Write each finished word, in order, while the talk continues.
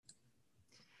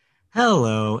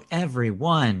Hello,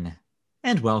 everyone,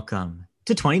 and welcome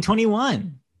to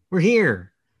 2021. We're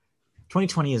here.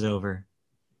 2020 is over.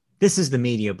 This is the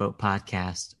Media Boat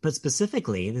Podcast, but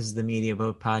specifically, this is the Media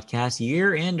Boat Podcast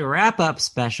year-end wrap-up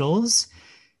specials.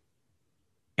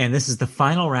 And this is the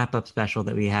final wrap-up special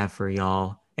that we have for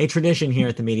y'all. A tradition here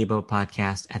at the Media Boat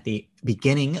Podcast at the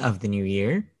beginning of the new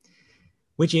year,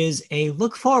 which is a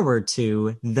look forward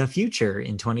to the future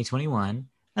in 2021,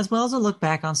 as well as a look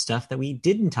back on stuff that we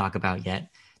didn't talk about yet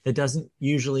that doesn't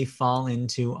usually fall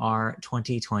into our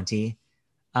 2020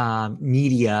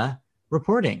 media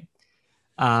reporting.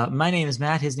 My name is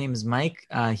Matt. His name is Mike.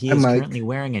 He I'm is Mike. currently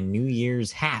wearing a New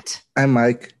Year's hat. I'm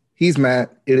Mike. He's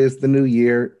Matt. It is the new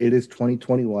year. It is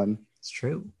 2021. It's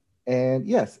true. And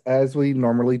yes, as we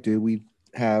normally do, we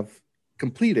have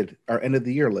completed our end of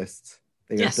the year lists.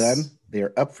 They Yes. are done. They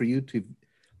are up for you to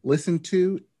listen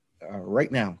to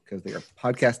right now because they are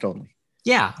podcast only.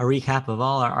 Yeah, a recap of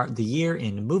all the year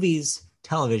in movies,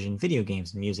 television, video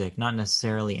games, and music, not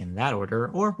necessarily in that order,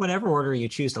 or whatever order you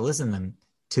choose to listen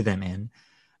to them in,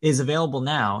 is available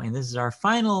now. And this is our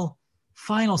final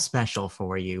special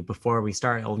for you before we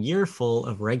start a year full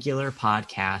of regular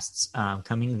podcasts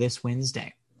coming this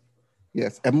Wednesday.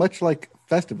 Yes, and much like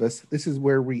Festivus, this is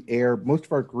where we air most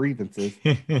of our grievances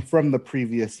from the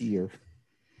previous year.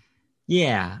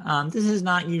 Yeah, this is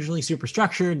not usually super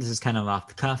structured. This is kind of off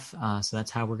the cuff. So that's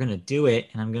how we're going to do it.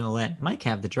 And I'm going to let Mike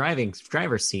have the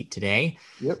driver's seat today.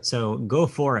 Yep. So go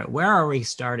for it. Where are we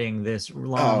starting this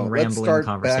long, Let's rambling start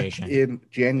conversation? back in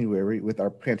January with our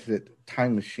patented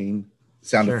time machine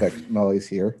sound Sure. effect noise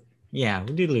here. Yeah.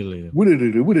 Doodle-doo.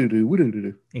 Woo-doo-doo-doo, woo-doo-doo,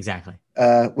 woo-doo-doo-doo. Exactly.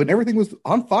 When everything was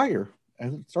on fire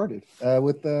as it started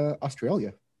with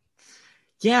Australia.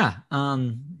 Yeah.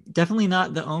 Definitely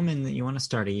not the omen that you want to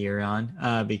start a year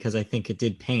on, because I think it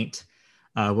did paint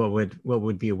what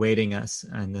would be awaiting us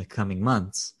in the coming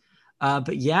months.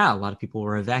 But yeah, a lot of people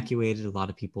were evacuated. A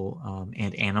lot of people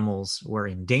and animals were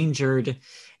endangered,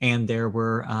 and there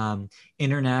were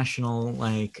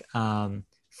international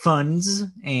funds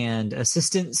and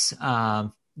assistance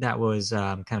that was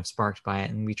kind of sparked by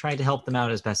it, and we tried to help them out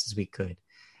as best as we could.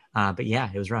 But yeah,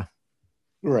 it was rough.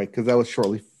 Right, because that was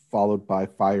shortly followed by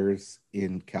fires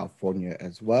in California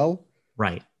as well.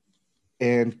 Right.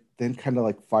 And then kind of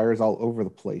like fires all over the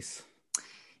place.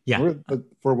 Yeah.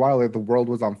 For a while there, the world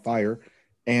was on fire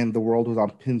and the world was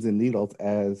on pins and needles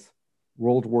as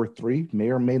World War III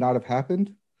may or may not have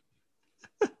happened.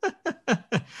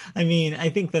 I mean, I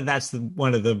think that's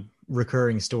one of the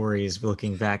recurring stories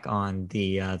looking back on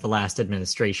the last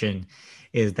administration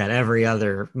is that every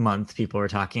other month people are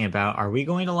talking about, are we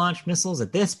going to launch missiles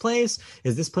at this place?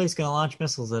 Is this place going to launch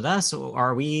missiles at us? Or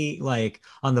are we like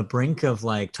on the brink of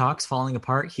like talks falling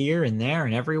apart here and there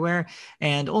and everywhere?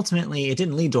 And ultimately, it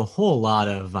didn't lead to a whole lot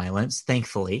of violence,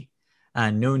 thankfully.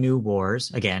 No new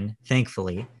wars, again,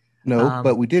 thankfully. No,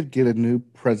 but we did get a new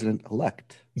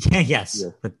president-elect. Yeah, yes,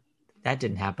 Yeah. but that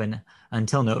didn't happen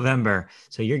until November.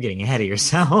 So you're getting ahead of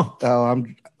yourself. Oh,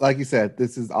 I'm like you said,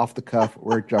 this is off the cuff.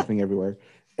 We're jumping everywhere.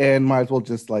 And might as well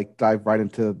just like dive right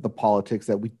into the politics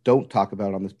that we don't talk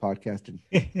about on this podcast and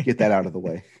get that out of the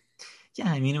way.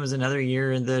 Yeah, I mean, it was another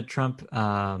year in the Trump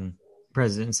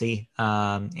presidency,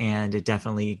 and it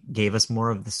definitely gave us more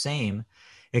of the same,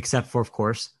 except for, of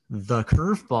course, the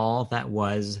curveball that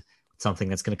was something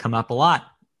that's going to come up a lot,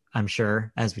 I'm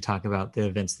sure, as we talk about the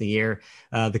events of the year,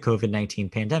 the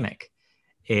COVID-19 pandemic.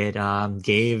 It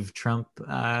gave Trump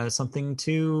something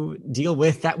to deal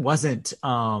with that wasn't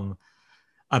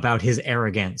about his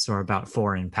arrogance or about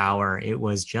foreign power. It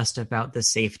was just about the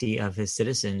safety of his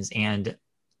citizens. And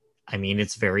I mean,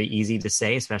 it's very easy to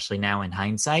say, especially now in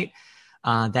hindsight,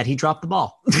 that he dropped the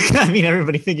ball. I mean,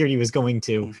 everybody figured he was going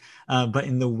to, but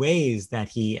in the ways that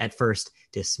he at first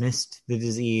dismissed the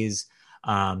disease,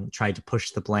 tried to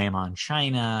push the blame on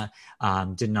China,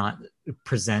 did not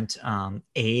present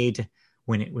aid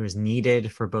when it was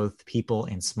needed for both people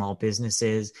and small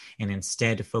businesses, and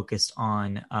instead focused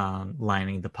on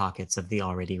lining the pockets of the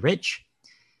already rich.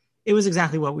 It was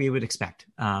exactly what we would expect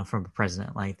from a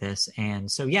president like this.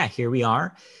 And so, yeah, here we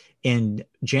are in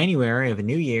January of a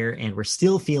new year, and we're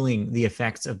still feeling the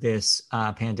effects of this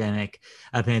pandemic,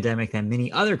 a pandemic that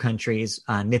many other countries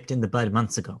nipped in the bud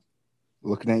months ago.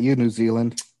 Looking at you, New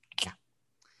Zealand. Yeah.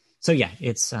 So, yeah,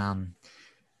 it's...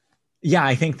 yeah,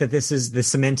 I think that this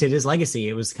cemented his legacy.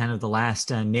 It was kind of the last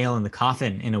nail in the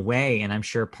coffin in a way. And I'm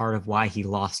sure part of why he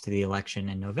lost the election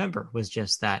in November was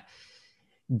just that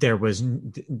there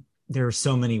were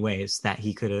so many ways that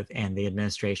he could have, and the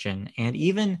administration, and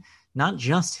even not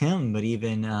just him, but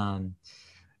even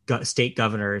state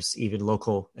governors, even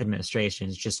local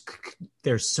administrations. Just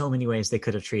there's so many ways they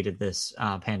could have treated this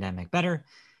pandemic better.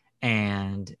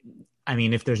 And I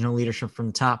mean, if there's no leadership from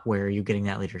the top, where are you getting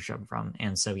that leadership from?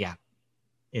 And so, yeah,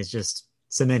 it's just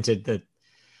cemented the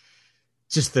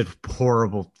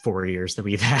horrible 4 years that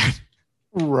we've had.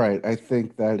 Right. I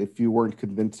think that if you weren't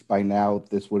convinced by now,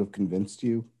 this would have convinced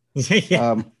you.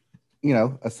 Yeah.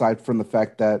 Aside from the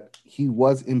fact that he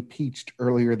was impeached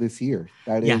earlier this year,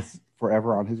 that Yeah. is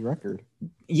forever on his record.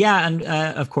 Yeah, and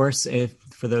of course, if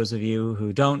for those of you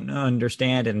who don't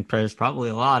understand, and there's probably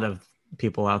a lot of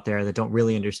people out there that don't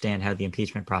really understand how the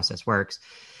impeachment process works,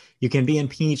 you can be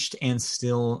impeached and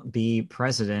still be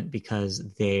president because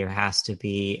there has to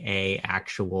be a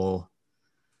actual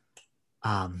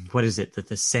what is it that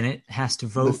the Senate has to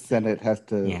vote? The Senate has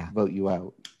to vote you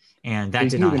out. And that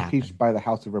did not happen. Impeached by the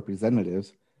House of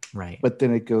Representatives. Right. But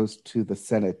then it goes to the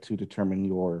Senate to determine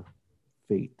your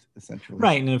fate, essentially.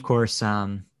 Right. And of course,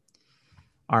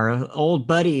 our old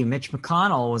buddy Mitch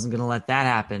McConnell wasn't going to let that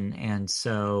happen. And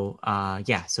so,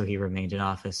 so he remained in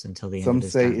office until the end of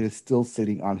his time. Some say it is still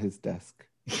sitting on his desk.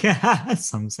 Yeah,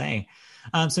 some say.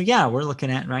 We're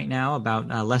looking at right now about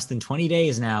less than 20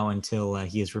 days now until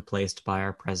he is replaced by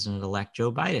our president-elect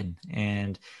Joe Biden.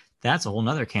 And that's a whole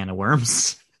nother can of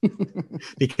worms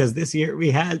because this year we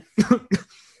had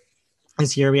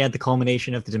the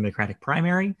culmination of the Democratic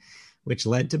primary, which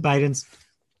led to Biden's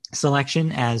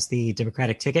selection as the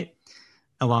Democratic ticket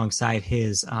alongside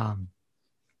his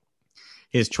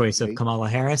choice of Kamala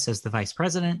Harris as the vice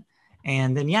president.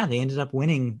 And then, they ended up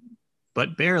winning,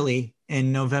 but barely,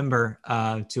 in November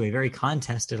to a very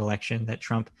contested election that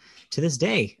Trump, to this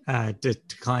day,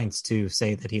 declines to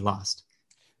say that he lost.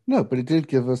 No, but it did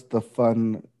give us the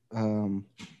fun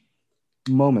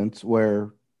moments where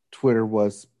Twitter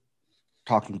was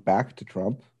talking back to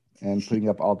Trump and putting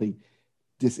up all the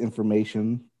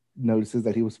disinformation notices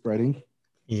that he was spreading.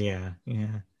 Yeah.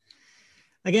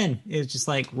 Again, it's just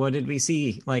like, what did we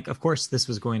see? Like, of course this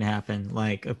was going to happen.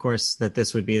 Like, of course that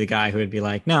this would be the guy who would be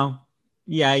like, no,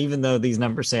 even though these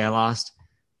numbers say I lost,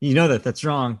 that's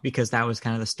wrong, because that was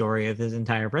kind of the story of his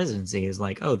entire presidency, is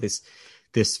like, oh, this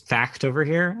fact over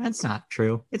here, that's not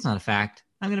true. It's not a fact.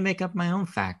 I'm going to make up my own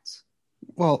facts.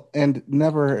 Well, and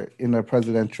never in a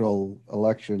presidential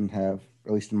election have,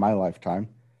 at least in my lifetime,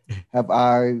 have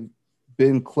I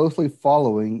been closely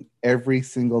following every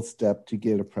single step to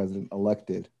get a president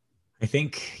elected. I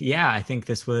think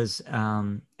this was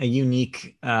a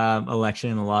unique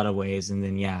election in a lot of ways. And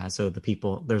then, so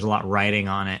there's a lot riding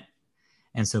on it.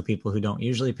 And so people who don't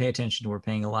usually pay attention were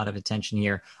paying a lot of attention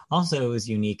here. Also, it was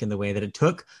unique in the way that it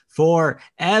took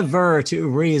forever to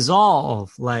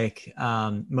resolve. Like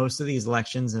most of these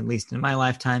elections, at least in my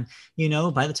lifetime,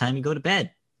 by the time you go to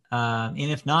bed. And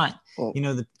if not,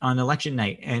 on election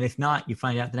night, and if not, you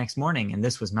find out the next morning. And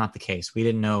this was not the case. We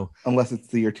didn't know. Unless it's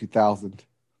the year 2000.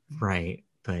 Right.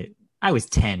 But I was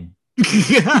 10.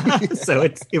 So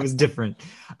it was different.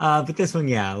 But this one,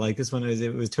 this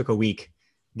one took a week,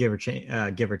 give or take,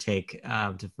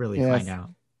 to really find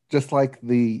out. Just like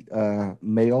the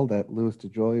mail that Louis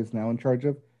DeJoy is now in charge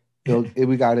of.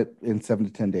 We got it in 7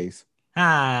 to 10 days.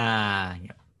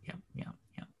 Yep.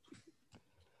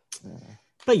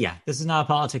 But this is not a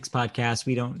politics podcast.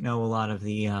 We don't know a lot of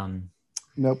the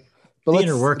nope. But the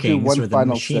inner workings or the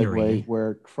machinery.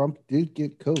 Where Trump did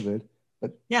get COVID,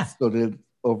 but still did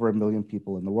over 1 million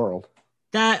people in the world.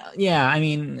 I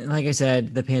mean, like I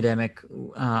said, the pandemic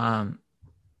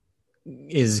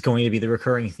is going to be the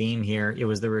recurring theme here. It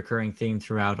was the recurring theme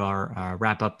throughout our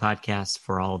wrap-up podcast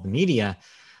for all the media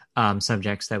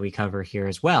subjects that we cover here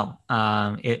as well.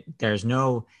 There's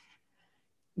no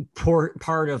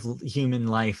part of human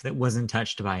life that wasn't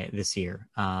touched by it this year.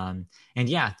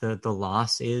 The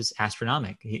loss is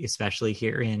astronomical, especially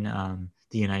here in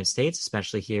the United States,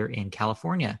 especially here in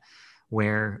California,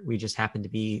 where we just happen to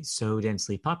be so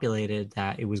densely populated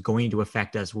that it was going to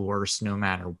affect us worse no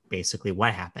matter basically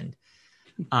what happened.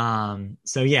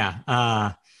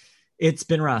 It's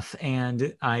been rough,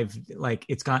 and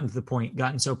it's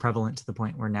gotten so prevalent to the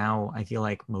point where now I feel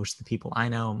like most of the people I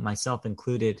know, myself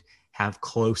included, have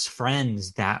close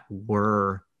friends that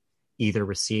were either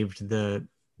received the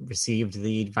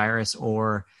virus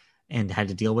and had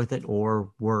to deal with it,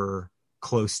 or were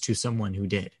close to someone who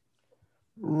did.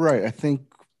 Right. I think,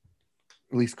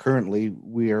 at least currently,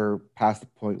 we are past the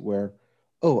point where,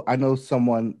 I know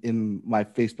someone in my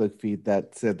Facebook feed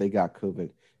that said they got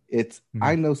COVID. It's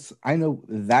I know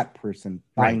that person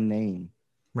by name,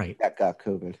 right, that got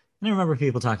COVID. And I remember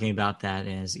people talking about that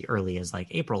as early as like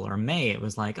April or May. It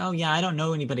was like, oh yeah, I don't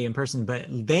know anybody in person, but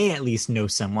they at least know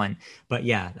someone. But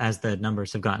yeah, as the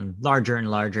numbers have gotten larger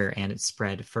and larger and it's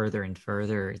spread further and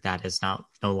further, that is now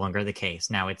no longer the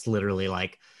case. Now it's literally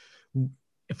like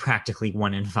practically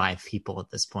 1 in 5 people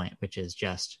at this point, which is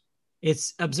just,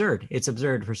 it's absurd. It's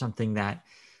absurd for something that,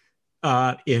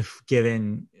 if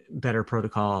given better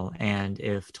protocol and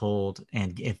if told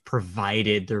and if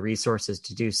provided the resources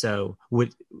to do so,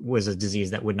 was a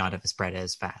disease that would not have spread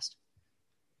as fast.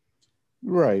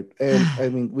 Right. And I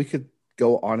mean, we could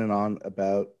go on and on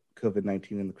about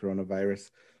COVID-19 and the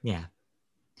coronavirus. Yeah.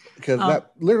 Because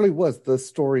that literally was the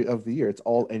story of the year. It's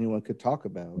all anyone could talk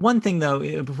about. One thing,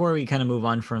 though, before we kind of move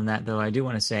on from that, though, I do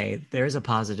want to say there's a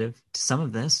positive to some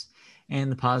of this.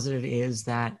 And the positive is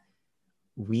that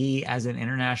we, as an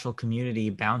international community,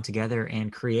 bound together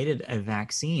and created a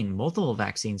vaccine, multiple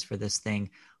vaccines for this thing,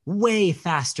 way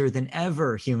faster than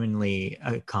ever humanly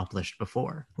accomplished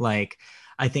before. Like,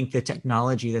 I think the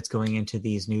technology that's going into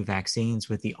these new vaccines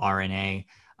with the RNA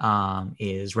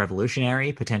is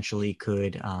revolutionary, potentially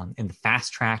could, in the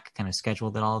fast track kind of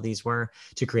schedule that all of these were,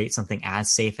 to create something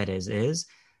as safe as it is,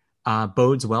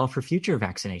 bodes well for future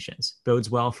vaccinations, bodes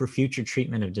well for future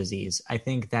treatment of disease. I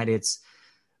think that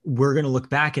we're going to look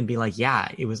back and be like, yeah,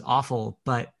 it was awful,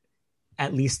 but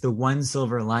at least the one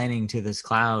silver lining to this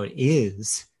cloud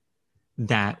is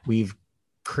that we've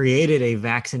created a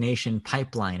vaccination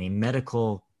pipeline, a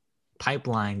medical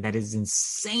pipeline that is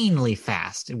insanely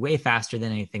fast, way faster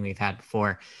than anything we've had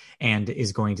before, and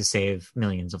is going to save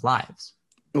millions of lives.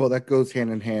 Well, that goes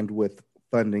hand in hand with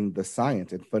funding the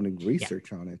science and funding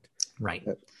research on it. Right.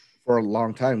 For a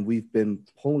long time, we've been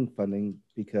pulling funding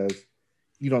because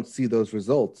you don't see those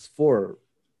results for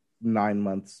 9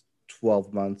 months,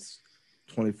 12 months,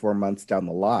 24 months down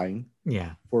the line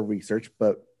for research.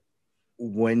 But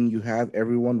when you have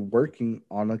everyone working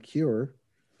on a cure,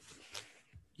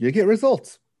 you get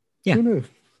results. Yeah. Who knew?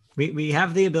 We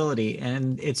have the ability,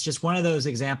 and it's just one of those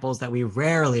examples that we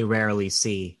rarely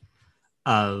see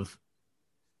of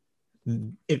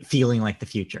it feeling like the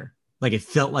future. Like, it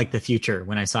felt like the future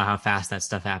when I saw how fast that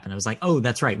stuff happened. I was like, oh,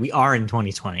 that's right. We are in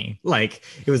 2020. Like,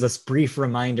 it was a brief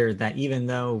reminder that even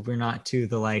though we're not to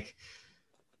the like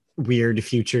weird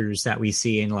futures that we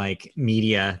see in like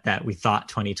media that we thought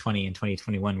 2020 and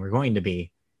 2021 were going to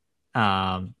be,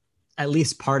 at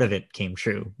least part of it came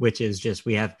true, which is just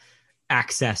we have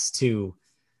access to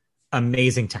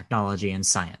amazing technology and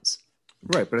science.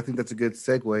 Right. But I think that's a good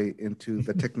segue into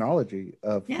the technology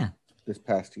of this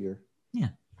past year. Yeah.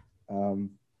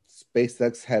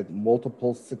 SpaceX had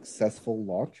multiple successful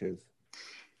launches.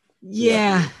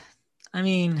 Yeah. I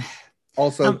mean,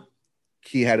 also,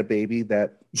 he had a baby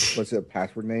that was a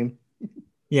password name.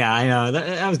 Yeah, I know.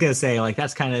 I was going to say, like,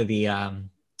 that's kind of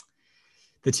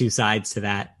the two sides to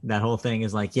that whole thing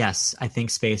is like, yes, I think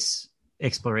space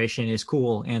exploration is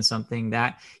cool and something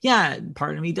that,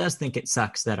 part of me does think it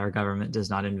sucks that our government does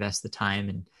not invest the time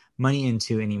and money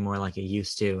into anymore like it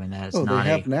used to. And that's not they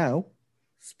have now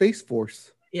Space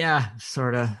Force. Yeah,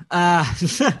 sort of. And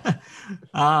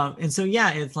so,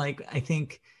 it's like, I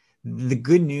think the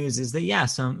good news is that,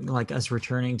 some like us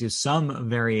returning to some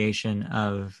variation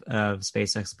of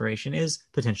space exploration is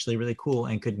potentially really cool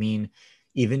and could mean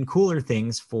even cooler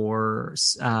things for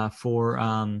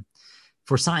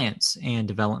science and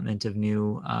development of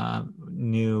new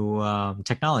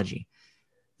technology.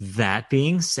 That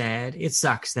being said, it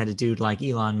sucks that a dude like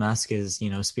Elon Musk is,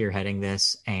 spearheading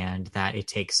this, and that it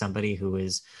takes somebody who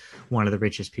is one of the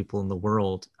richest people in the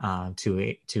world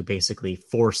to basically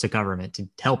force a government to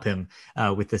help him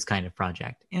with this kind of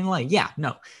project. And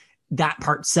that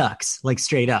part sucks, like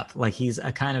straight up. Like, he's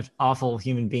a kind of awful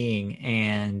human being,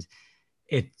 and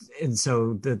it's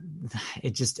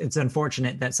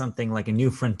unfortunate that something like a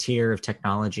new frontier of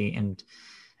technology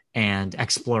and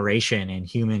exploration and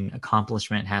human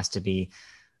accomplishment has to be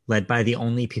led by the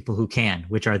only people who can,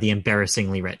 which are the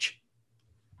embarrassingly rich.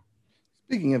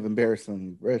 Speaking of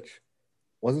embarrassingly rich,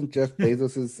 wasn't Jeff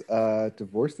Bezos's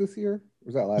divorce this year? Or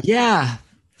was that last year?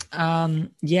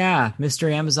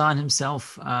 Mr. Amazon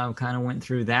himself kind of went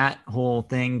through that whole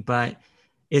thing, but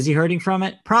is he hurting from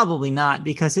it? Probably not,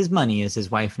 because his money is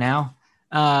his wife now.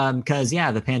 Because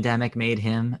the pandemic made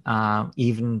him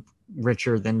even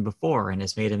richer than before and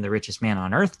has made him the richest man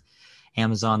on earth.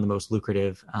 Amazon, the most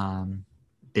lucrative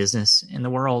business in the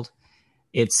world.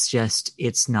 It's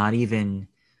not even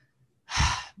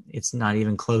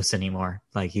close anymore.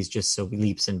 Like, he's just so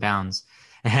leaps and bounds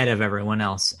ahead of everyone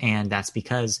else. And that's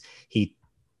because he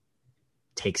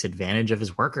takes advantage of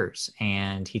his workers,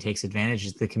 and he takes advantage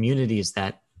of the communities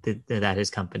that his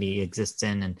company exists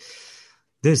in. And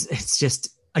it's just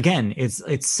again,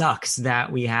 it sucks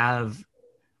that we have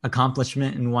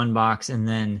accomplishment in one box and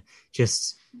then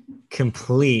just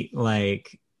complete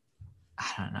like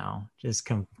I don't know, just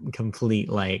complete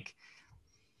like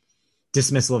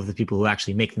dismissal of the people who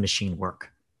actually make the machine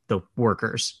work, the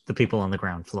workers, the people on the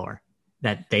ground floor,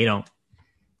 that they don't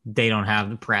have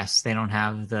the press, they don't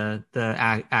have the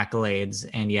accolades,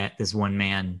 and yet this one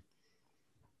man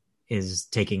is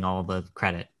taking all the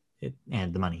credit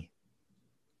and the money.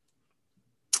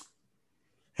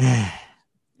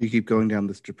 You keep going down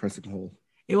this depressing hole.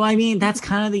 Well, I mean, that's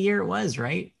kind of the year it was,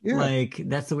 right? Yeah. Like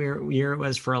that's the year it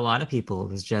was for a lot of people.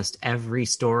 It was just every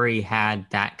story had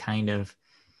that kind of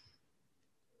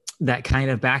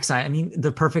backside. I mean,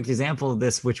 the perfect example of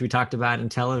this, which we talked about in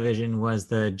television, was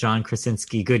the John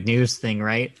Krasinski good news thing,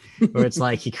 right? Where it's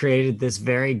like he created this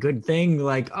very good thing,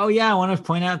 like, oh yeah, I want to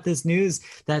point out this news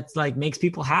that's like makes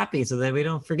people happy so that we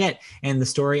don't forget. And the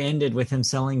story ended with him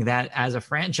selling that as a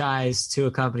franchise to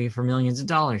a company for millions of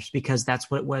dollars, because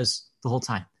that's what it was the whole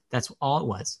time. That's all it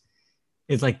was.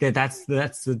 It's like that's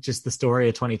just the story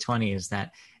of 2020, is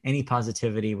that any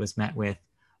positivity was met with,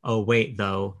 oh wait,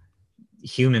 though,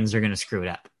 humans are going to screw it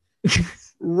up.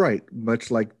 Right.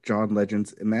 Much like John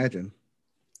Legend's Imagine.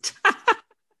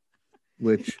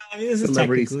 Which, I mean, this is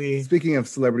technically... Speaking of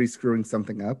celebrities screwing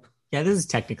something up. Yeah, this is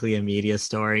technically a media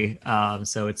story.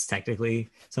 So it's technically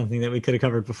something that we could have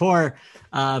covered before.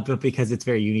 But because it's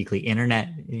very uniquely internet,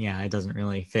 yeah, it doesn't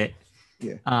really fit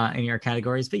in your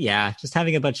categories. But yeah, just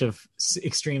having a bunch of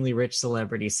extremely rich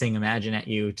celebrities sing Imagine at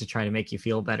you to try to make you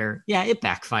feel better. Yeah, it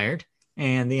backfired.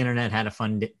 And the internet had a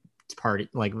fun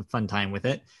time with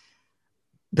it.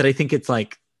 But I think it's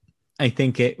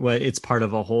it's part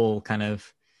of a whole kind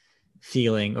of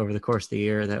feeling over the course of the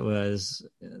year that was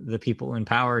the people in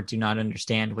power do not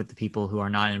understand what the people who are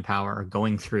not in power are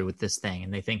going through with this thing,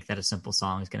 and they think that a simple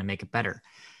song is going to make it better.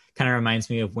 Kind of reminds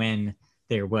me of when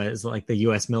there was like the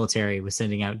US military was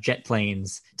sending out jet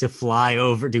planes to do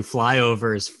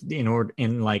flyovers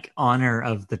in like honor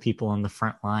of the people on the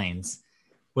front lines.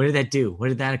 What did that do? What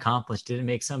did that accomplish? Did it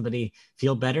make somebody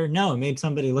feel better? No, it made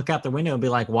somebody look out the window and be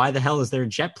like, why the hell is there a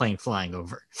jet plane flying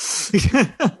over?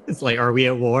 It's like, are we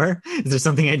at war? Is there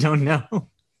something I don't know?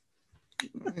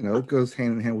 You know, it goes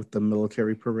hand in hand with the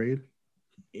military parade.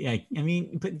 Yeah, I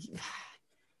mean, but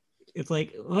it's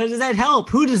like, what does that help?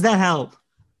 Who does that help?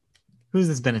 Who does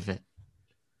this benefit?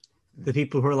 The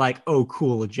people who are like, oh,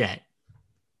 cool, a jet,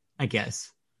 I guess.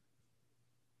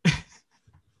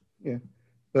 Yeah.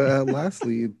 But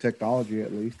lastly, technology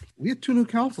at least, we had 2 new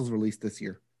consoles released this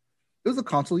year. It was a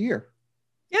console year.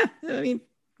 Yeah, I mean,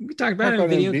 we talked about it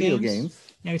in video games.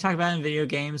 Yeah, we talked about it in video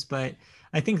games, but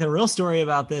I think the real story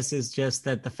about this is just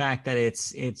that the fact that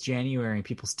it's January and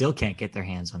people still can't get their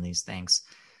hands on these things.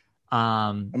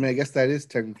 I mean, I guess that is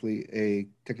technically a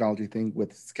technology thing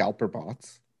with scalper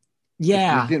bots.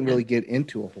 Yeah. We didn't really get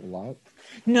into a whole lot.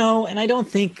 No, and I don't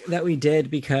think that we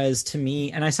did, because to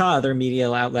me, and I saw other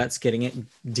media outlets getting it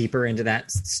deeper into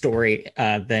that story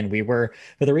than we were.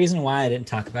 But the reason why I didn't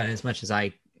talk about it as much as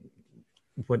I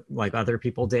would like other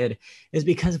people did is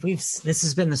because this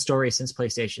has been the story since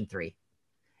PlayStation 3.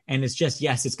 And it's just,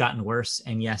 yes, it's gotten worse.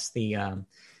 And yes, the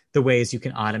ways you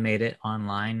can automate it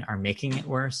online are making it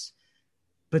worse.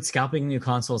 But scalping new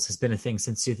consoles has been a thing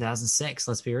since 2006.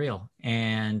 Let's be real.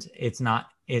 And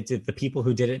the people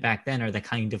who did it back then are the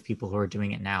kind of people who are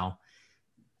doing it now.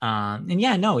 And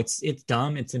yeah, no, it's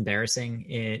dumb. It's embarrassing.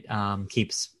 It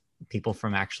keeps people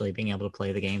from actually being able to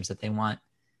play the games that they want.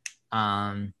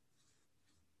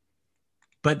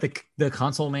 But the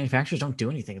console manufacturers don't do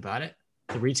anything about it.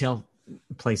 The retail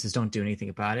places don't do anything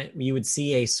about it. You would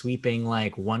see a sweeping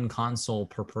like one console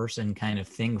per person kind of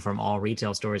thing from all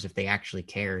retail stores if they actually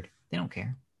cared. They don't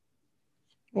care.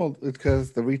 Well, it's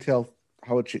because the retail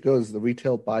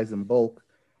buys in bulk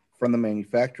from the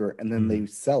manufacturer and then they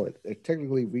sell it.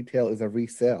 Technically, retail is a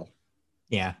resale.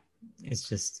 Yeah, it's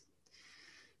just...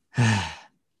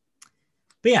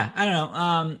 But yeah, I don't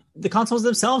know. The consoles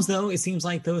themselves, though, it seems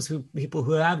like people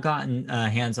who have gotten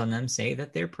hands on them say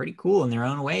that they're pretty cool in their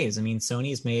own ways. I mean,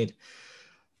 Sony's made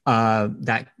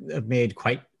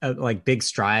quite like big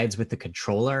strides with the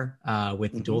controller,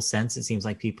 with the DualSense. It seems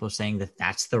like people are saying that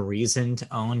that's the reason to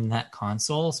own that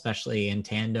console, especially in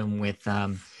tandem with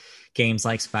games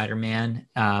like Spider-Man,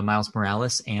 Miles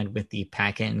Morales, and with the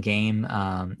pack-in game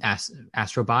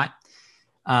Astrobot.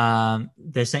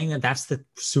 They're saying that that's the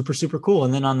super, super cool.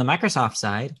 And then on the Microsoft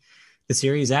side, the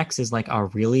Series X is like a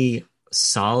really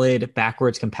solid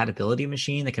backwards compatibility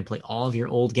machine that can play all of your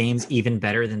old games even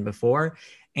better than before.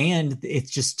 And it's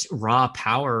just raw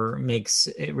power makes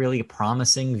it really a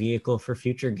promising vehicle for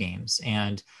future games.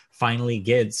 And finally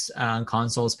gets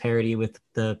consoles parity with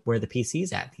where the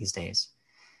PC's at these days.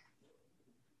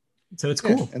 So it's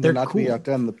cool. And They're then not cool. to be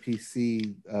outdone, the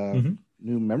PC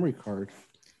new memory card.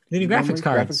 The new graphics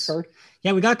cards.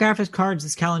 Yeah, we got graphics cards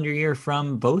this calendar year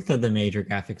from both of the major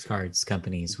graphics cards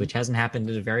companies, which hasn't happened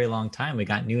in a very long time. We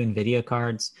got new NVIDIA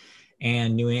cards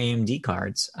and new AMD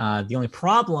cards. The only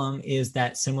problem is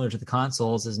that, similar to the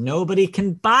consoles, is nobody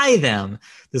can buy them.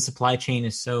 The supply chain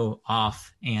is so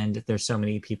off, and there's so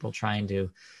many people trying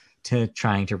to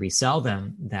resell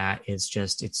them that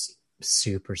it's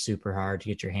super, super hard to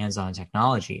get your hands on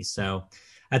technology. So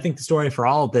I think the story for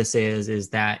all of this is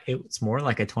that it's more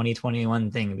like a 2021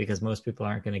 thing, because most people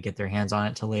aren't going to get their hands on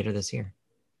it till later this year.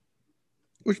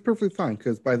 Which is perfectly fine,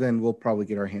 because by then we'll probably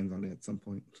get our hands on it at some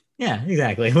point. Yeah,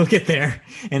 exactly. We'll get there.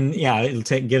 And yeah,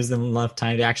 gives them enough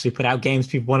time to actually put out games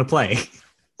people want to play.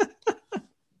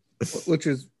 Which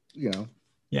is, the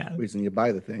reason you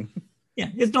buy the thing. Yeah,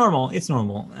 it's normal.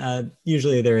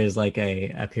 Usually there is like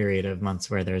a period of months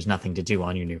where there's nothing to do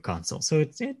on your new console. So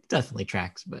it definitely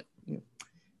tracks, but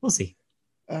we'll see.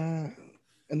 And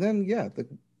then,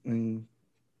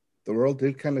 the world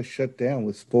did kind of shut down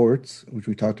with sports, which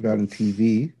we talked about in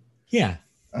TV. Yeah.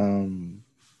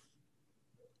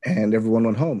 And everyone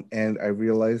went home. And I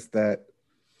realized that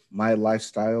my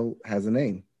lifestyle has a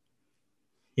name.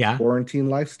 Yeah. Quarantine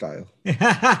lifestyle.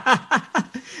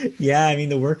 Yeah, I mean,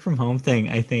 the work from home thing,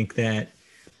 I think that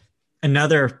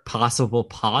another possible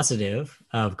positive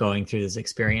of going through this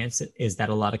experience is that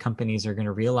a lot of companies are going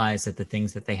to realize that the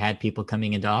things that they had people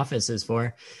coming into offices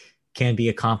for can be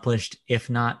accomplished, if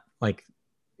not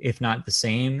the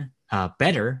same,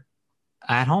 better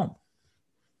at home.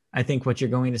 I think what you're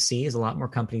going to see is a lot more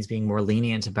companies being more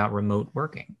lenient about remote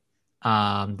working.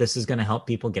 This is going to help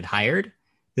people get hired.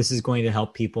 This is going to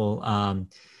help people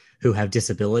who have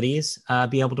disabilities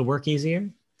be able to work easier.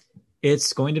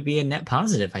 It's going to be a net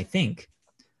positive, I think.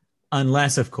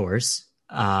 Unless, of course,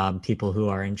 people who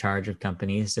are in charge of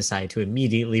companies decide to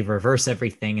immediately reverse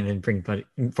everything and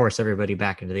then force everybody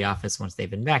back into the office once they've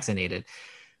been vaccinated,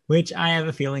 which I have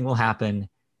a feeling will happen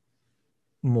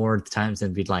more times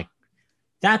than we'd like.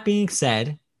 That being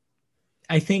said,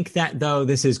 I think that, though,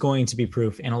 this is going to be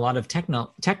proof, and a lot of tech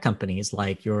companies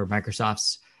like your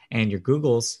Microsofts and your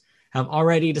Googles have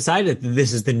already decided that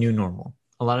this is the new normal.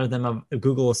 A lot of them,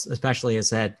 Google especially, has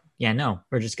said, yeah, no,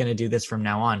 we're just going to do this from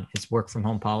now on. It's work from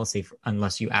home policy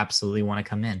unless you absolutely want to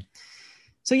come in.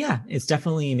 So yeah, it's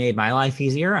definitely made my life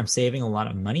easier. I'm saving a lot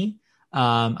of money.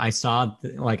 I saw,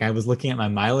 I was looking at my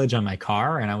mileage on my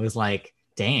car and I was like,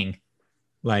 dang,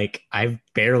 I've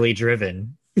barely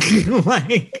driven.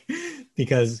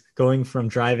 Because going from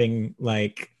driving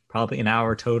probably an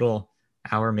hour total,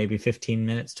 maybe 15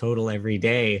 minutes total every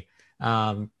day,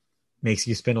 makes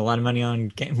you spend a lot of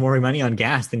money more money on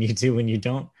gas than you do when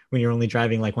you're only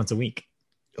driving once a week.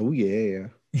 Oh yeah.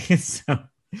 So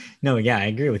no, yeah, I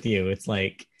agree with you. It's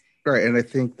right. And I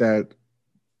think that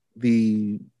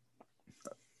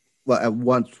at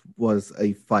once was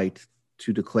a fight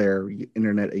to declare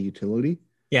internet a utility.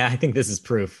 Yeah, I think this is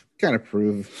proof. Kind of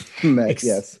proof that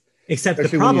yes. Except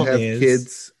especially the problem when you have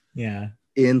kids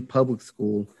in public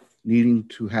school needing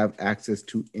to have access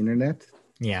to internet.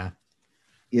 Yeah.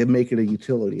 You make it a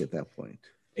utility at that point.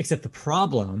 Except the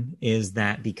problem is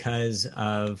that because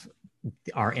of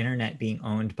our internet being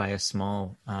owned by a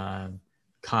small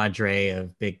cadre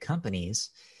of big companies,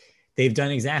 they've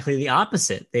done exactly the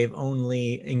opposite. They've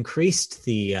only increased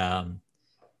the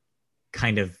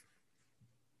kind of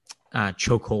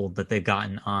chokehold that they've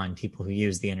gotten on people who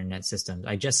use the internet systems.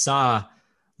 I just saw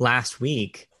last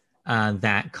week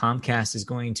that Comcast is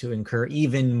going to incur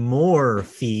even more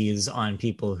fees on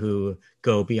people who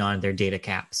go beyond their data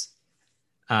caps,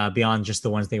 beyond just the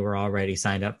ones they were already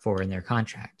signed up for in their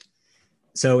contract.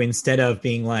 So instead of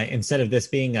this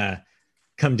being a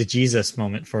come to Jesus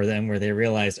moment for them where they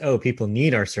realize, oh, people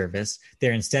need our service,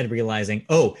 they're instead realizing,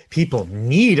 oh, people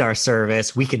need our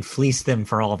service, we can fleece them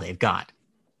for all they've got.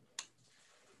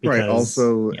 Right.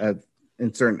 Also,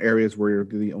 in certain areas where you're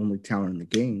the only town in the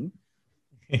game,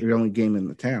 you're the only game in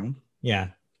the town. Yeah.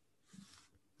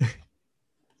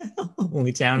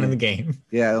 Only town in the game.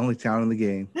 Yeah, only town in the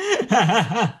game.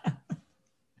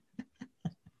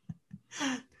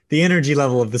 The energy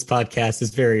level of this podcast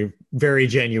is very, very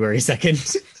January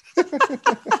 2nd.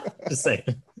 Just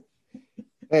saying.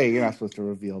 Hey, you're not supposed to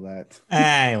reveal that.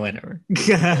 Whatever.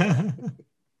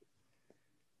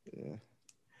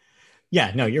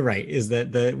 Yeah, no, you're right. Is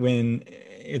that when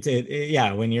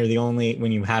you're the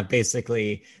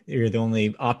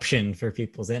only option for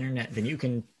people's internet, then you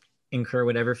can incur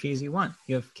whatever fees you want.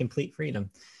 You have complete freedom,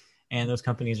 and those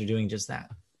companies are doing just that.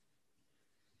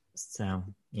 So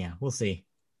yeah, we'll see.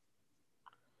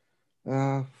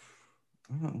 I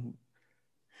don't know.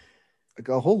 Like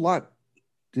a whole lot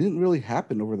didn't really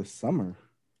happen over the summer,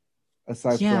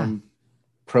 aside Yeah, from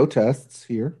protests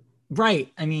here.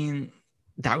 right. I mean,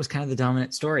 that was kind of the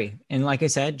dominant story. And like I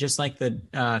said, just like the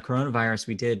coronavirus,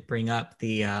 we did bring up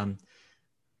the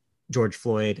George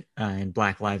Floyd and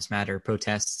Black Lives Matter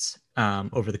protests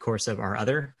over the course of our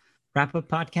other wrap up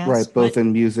podcast. Right, both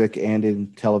in music and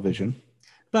in television.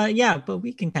 But yeah, but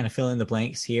we can kind of fill in the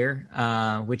blanks here,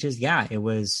 which is, yeah, it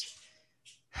was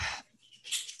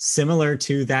similar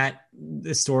to that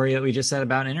the story that we just said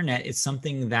about internet. It's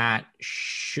something that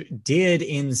did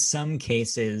in some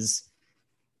cases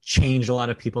change a lot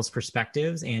of people's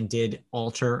perspectives and did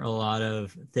alter a lot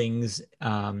of things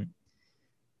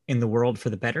in the world for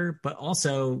the better, but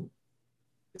also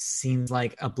seems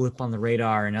like a blip on the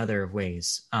radar in other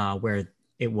ways, where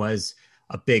it was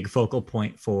a big focal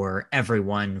point for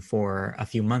everyone for a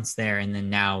few months there, and then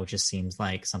now just seems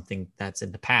like something that's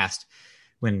in the past,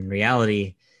 when in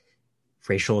reality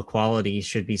racial equality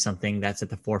should be something that's at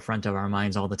the forefront of our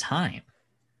minds all the time.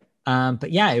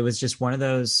 But yeah, it was just one of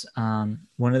those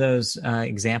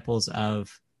examples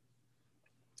of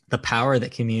the power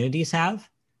that communities have,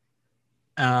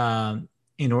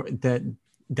 in order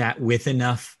that with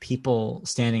enough people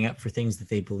standing up for things that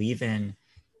they believe in,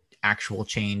 actual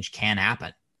change can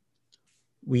happen.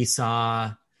 We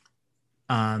saw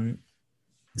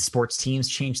sports teams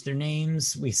change their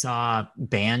names. We saw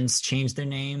bands change their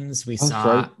names. We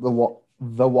saw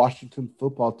the Washington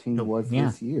football team was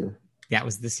this year. That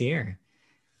was this year.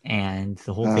 And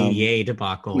the whole VDA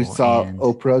debacle. We saw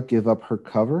Oprah give up her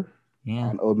cover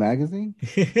on O Magazine.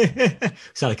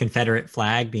 Saw the Confederate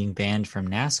flag being banned from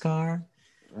NASCAR.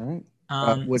 Right.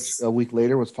 Which a week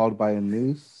later was followed by a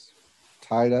noose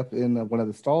tied up in one of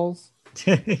the stalls.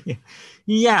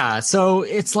 Yeah. So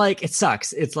it's like, it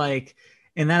sucks. It's like,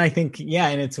 and that I think, yeah,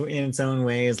 in its own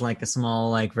way is like a small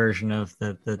like version of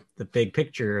the big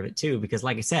picture of it too. Because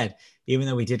like I said, even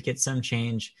though we did get some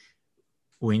change,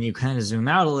 when you kind of zoom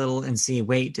out a little and see,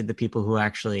 wait, did the people who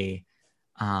actually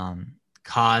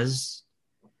cause,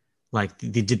 like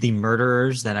did the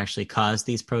murderers that actually caused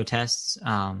these protests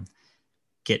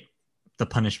get the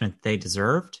punishment they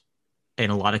deserved?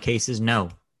 In a lot of cases, no.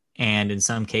 And in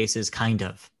some cases, kind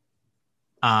of.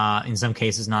 In some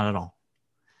cases, not at all.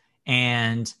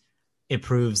 And it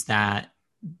proves that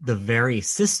the very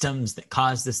systems that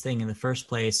caused this thing in the first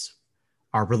place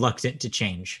are reluctant to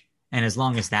change. And as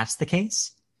long as that's the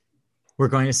case, we're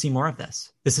going to see more of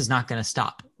this. This is not going to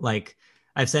stop. Like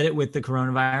I've said it with the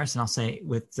coronavirus, and I'll say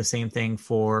with the same thing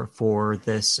for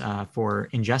this, for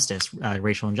injustice,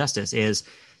 racial injustice, is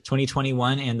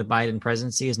 2021 and the Biden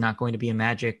presidency is not going to be a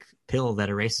magic pill that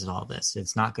erases all this.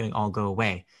 It's not going to all go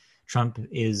away. Trump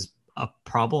is a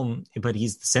problem, but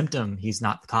he's the symptom. He's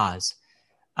not the cause.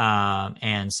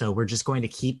 And so we're just going to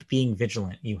keep being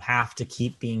vigilant. You have to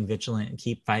keep being vigilant and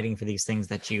keep fighting for these things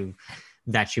that you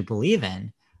believe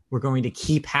in. We're going to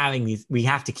keep having these. We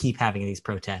have to keep having these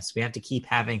protests. We have to keep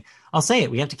having, I'll say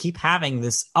it, we have to keep having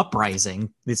this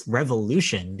uprising, this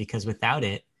revolution, because without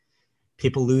it,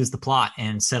 people lose the plot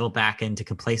and settle back into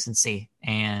complacency.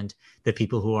 And the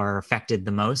people who are affected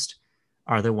the most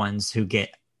are the ones who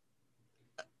get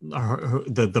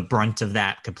the brunt of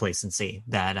that complacency,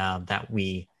 that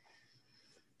we,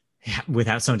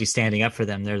 without somebody standing up for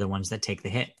them, they're the ones that take the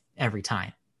hit every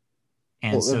time.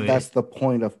 And well, so that's the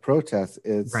point of protest,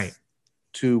 is right,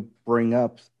 to bring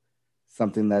up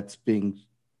something that's being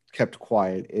kept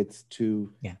quiet. It's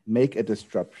to make a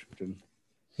disruption.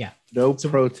 Yeah. No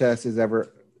protest has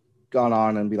ever gone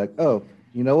on and be like, oh,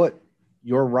 you know what?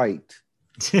 You're right.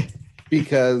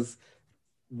 Because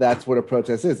that's what a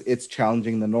protest is. It's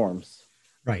challenging the norms.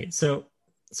 Right. So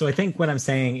I think what I'm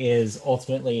saying is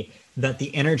ultimately that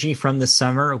the energy from the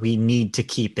summer, we need to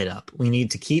keep it up. We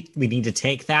need to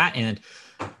take that and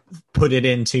put it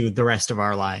into the rest of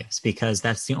our lives, because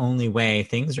that's the only way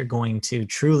things are going to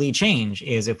truly change,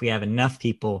 is if we have enough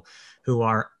people who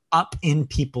are up in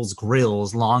people's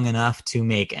grills long enough to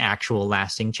make actual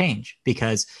lasting change.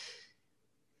 Because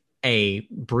a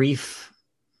brief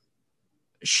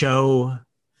show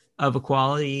of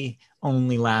equality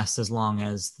only lasts as long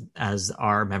as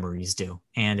our memories do.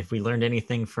 And if we learned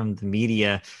anything from the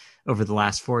media over the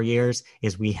last 4 years,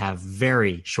 is we have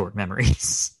very short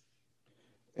memories.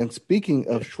 And speaking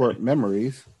of short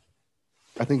memories,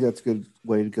 I think that's a good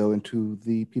way to go into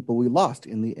the people we lost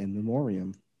in the in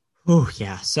memoriam. Oh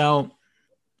yeah. So,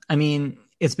 I mean,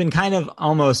 it's been kind of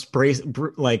almost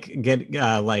edging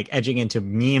into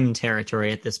meme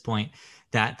territory at this point,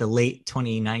 that the late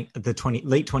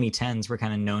 2010s were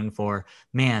kind of known for,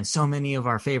 man, so many of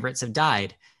our favorites have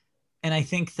died. And I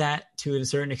think that to a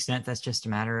certain extent, that's just a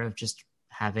matter of just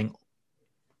having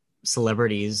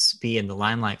celebrities be in the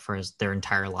limelight for their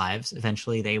entire lives.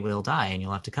 Eventually they will die and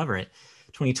you'll have to cover it.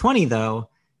 2020, though,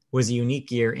 was a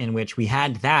unique year in which we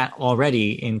had that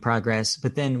already in progress,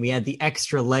 but then we had the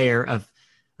extra layer of,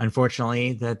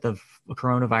 unfortunately, that the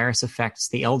coronavirus affects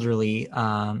the elderly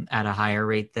at a higher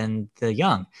rate than the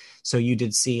young. So you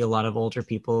did see a lot of older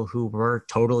people who were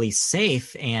totally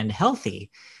safe and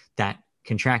healthy that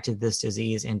contracted this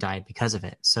disease and died because of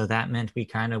it. So that meant we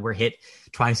kind of were hit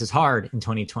twice as hard in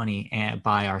 2020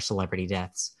 by our celebrity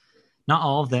deaths. Not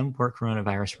all of them were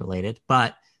coronavirus related,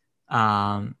 but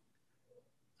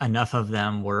enough of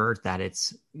them were that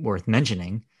it's worth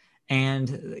mentioning.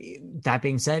 And that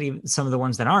being said, even some of the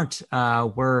ones that aren't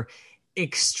were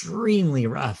extremely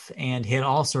rough and hit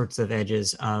all sorts of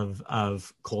edges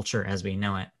of culture as we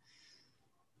know it.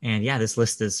 And yeah, this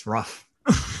list is rough,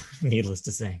 needless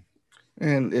to say.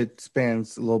 And it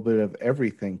spans a little bit of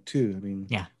everything, too. I mean,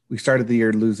 yeah, we started the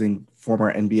year losing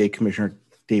former NBA Commissioner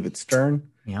David Stern.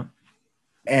 Yep.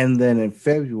 And then in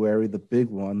February, the big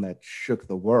one that shook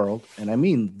the world, and I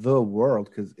mean the world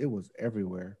because it was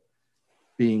everywhere,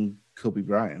 being Kobe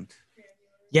Bryant.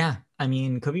 Yeah, I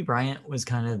mean, Kobe Bryant was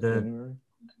kind of the...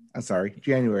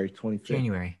 January 25th.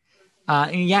 January.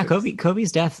 And yeah,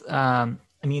 Kobe's death, I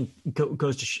mean,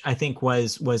 goes to, I think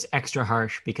was extra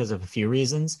harsh because of a few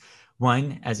reasons.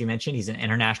 One, as you mentioned, he's an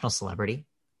international celebrity.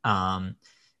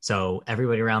 So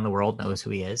everybody around the world knows who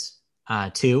he is.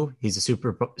 Two, he's a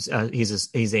super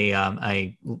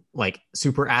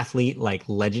athlete, like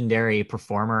legendary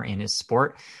performer in his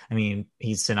sport. I mean,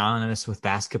 he's synonymous with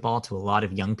basketball to a lot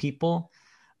of young people.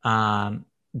 Then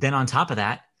on top of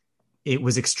that, it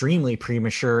was extremely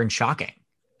premature and shocking.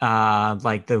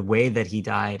 Like the way that he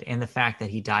died and the fact that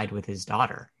he died with his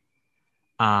daughter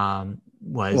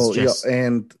was just...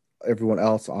 and everyone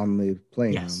else on the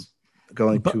plane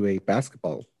going to a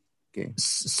basketball game.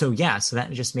 So that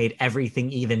just made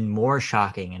everything even more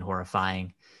shocking and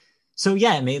horrifying. So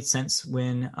yeah, it made sense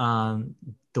when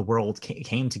the world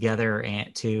came together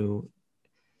and to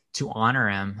honor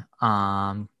him.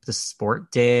 The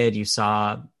sport did. You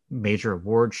saw major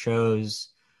award shows.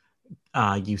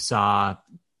 You saw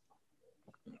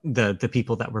the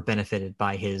people that were benefited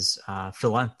by his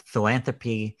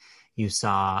philanthropy. You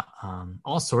saw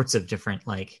all sorts of different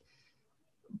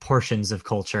portions of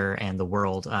culture and the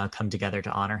world come together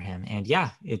to honor him. And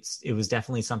yeah, it was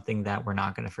definitely something that we're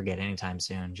not going to forget anytime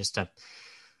soon. Just a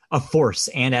force.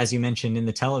 And as you mentioned in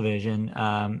the television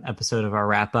episode of our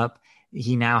wrap up,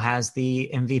 he now has the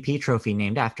MVP trophy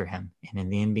named after him and in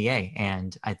the NBA.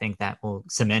 And I think that will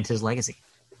cement his legacy.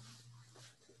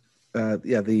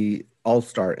 The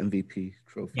All-Star MVP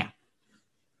trophy. Yeah.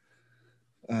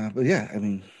 But yeah, I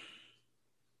mean,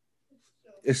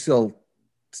 it still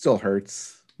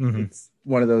hurts. Mm-hmm. It's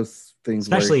one of those things,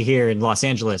 especially here in Los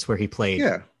Angeles where he played.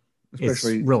 Yeah,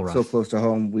 especially real rough. So close to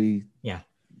home. We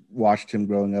watched him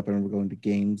growing up, and we're going to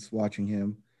games watching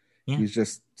him. Yeah. He's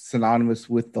just synonymous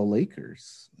with the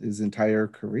Lakers his entire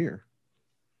career,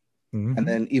 and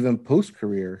then even post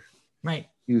career, right?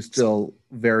 He was still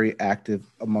very active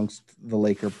amongst the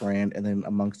Laker brand, and then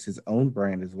amongst his own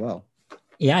brand as well.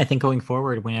 Yeah, I think going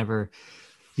forward, whenever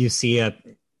you see a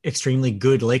extremely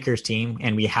good Lakers team,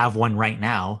 and we have one right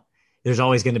now, there's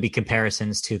always going to be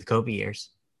comparisons to the Kobe years.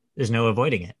 There's no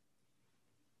avoiding it.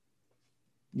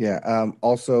 Yeah.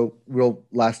 Also, real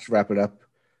last to wrap it up,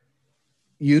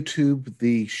 YouTube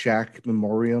the Shaq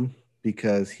Memoriam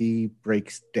because he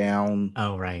breaks down.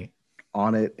 Oh, right.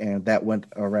 On it, and that went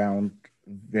around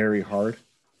very hard.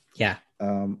 Yeah.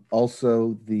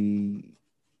 Also, the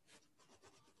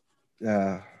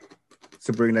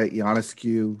Sabrina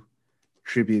Ionescu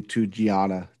tribute to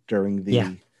Gianna during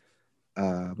the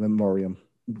memoriam,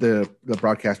 the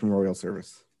broadcast memorial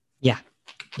service. Yeah.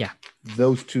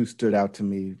 Those two stood out to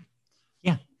me.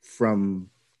 Yeah. From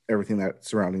everything that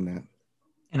surrounding that.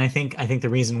 And I think the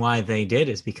reason why they did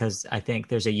is because I think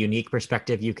there's a unique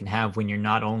perspective you can have when you're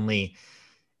not only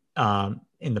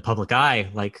in the public eye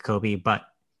like Kobe, but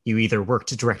you either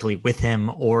worked directly with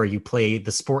him or you play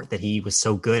the sport that he was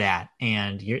so good at,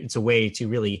 and it's a way to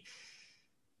really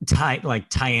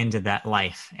tie into that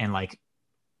life and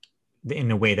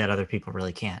in a way that other people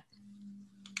really can't.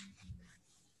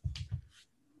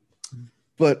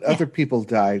 But other people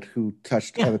died who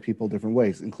touched other people different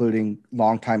ways, including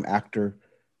longtime actor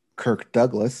Kirk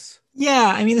Douglas.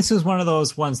 Yeah, I mean, this was one of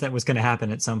those ones that was going to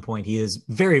happen at some point. He was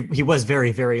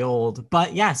very, very old,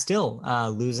 but yeah, still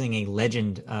losing a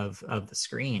legend of the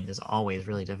screen is always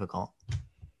really difficult.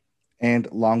 and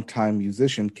longtime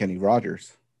musician Kenny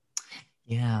Rogers.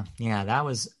 Yeah, that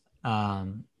was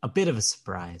a bit of a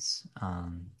surprise.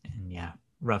 And yeah,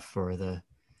 rough for the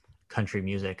country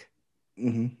music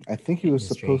I think he was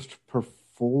industry. supposed to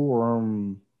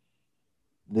perform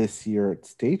this year at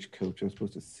Stagecoach. I was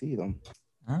supposed to see them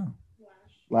Oh.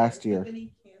 last year.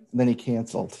 And then he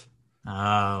canceled. Oh,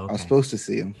 I was okay. supposed to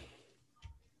see him.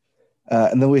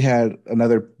 And then we had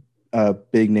another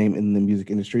big name in the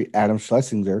music industry, Adam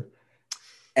Schlesinger,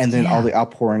 and then all Yeah. the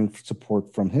outpouring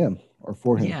support from him or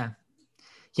for him. Yeah.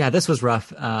 Yeah, this was rough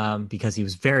because he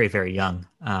was very, very young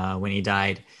when he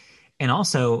died. And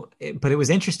also, but it was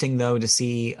interesting though to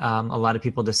see a lot of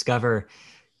people discover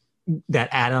that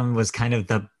Adam was kind of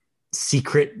the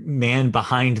secret man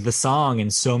behind the song in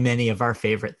so many of our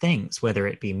favorite things, whether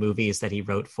it be movies that he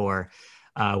wrote for,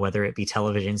 whether it be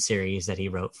television series that he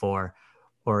wrote for,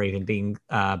 or even being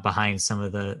behind some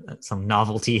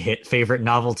favorite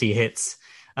novelty hits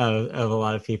of a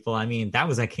lot of people. I mean, that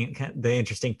was the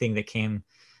interesting thing that came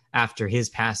after his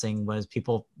passing was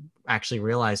people actually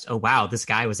realized, oh wow, this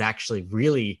guy was actually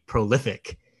really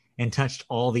prolific and touched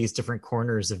all these different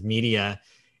corners of media.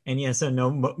 And yeah, so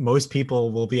most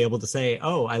people will be able to say,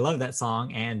 "Oh, I love that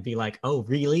song," and be like, "Oh,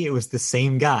 really? It was the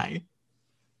same guy."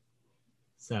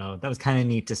 So that was kind of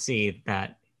neat to see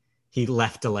that he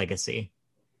left a legacy.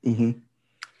 hmm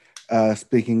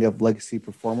Speaking of legacy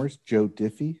performers, Joe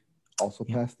Diffie also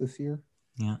Yep. passed this year.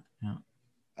 Yeah. Yeah.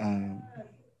 Um,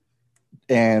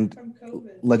 and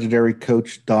legendary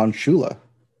coach Don Shula,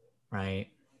 Right.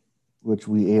 which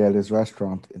we ate at his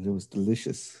restaurant, and it was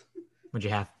delicious. What'd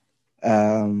you have?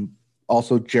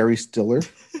 Also, Jerry Stiller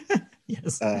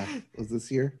Yes. was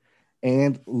this year,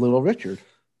 and Little Richard.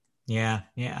 Yeah.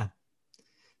 Yeah.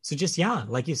 So just yeah,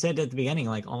 like you said at the beginning,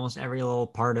 like almost every little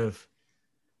part of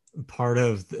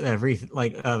every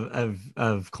like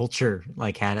of culture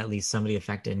like had at least somebody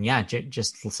affected. And yeah,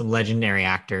 just some legendary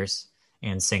actors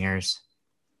and singers.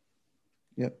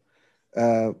 Yep.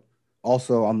 Uh,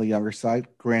 Also on the younger side,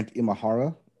 Grant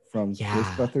Imahara from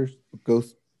Yeah.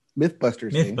 Ghost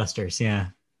Mythbusters fame. Mythbusters, yeah.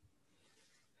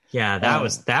 Yeah, that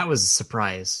Uh, was a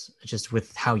surprise just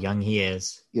with how young he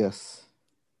is. yes.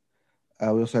 We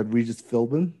also had Regis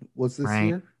Philbin was this Right.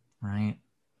 year. Right.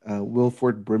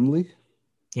 Wilford Brimley,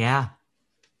 Yeah.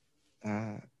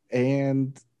 uh,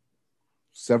 and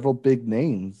several big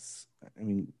names. I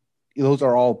mean, those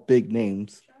are all big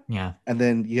names. Yeah. And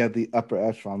then you have the upper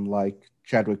echelon like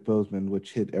Chadwick Boseman,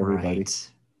 which hit everybody.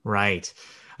 Right. Right.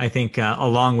 I think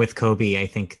along with Kobe, I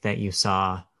think that you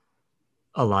saw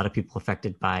a lot of people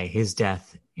affected by his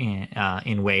death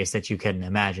in ways that you couldn't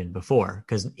imagine before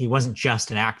because he wasn't just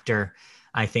an actor.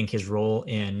 I think his role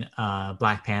in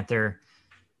Black Panther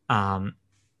um,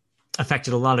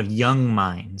 affected a lot of young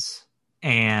minds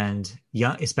and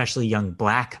especially young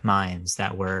black minds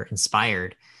that were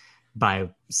inspired by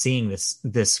seeing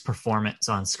this performance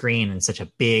on screen in such a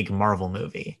big Marvel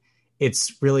movie.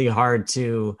 It's really hard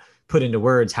to put into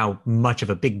words how much of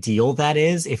a big deal that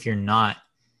is if you're not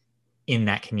in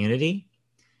that community.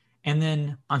 And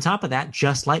then on top of that,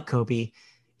 just like Kobe,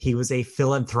 he was a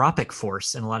philanthropic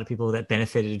force, and a lot of people that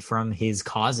benefited from his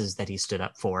causes that he stood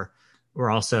up for were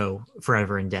also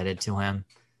forever indebted to him.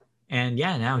 And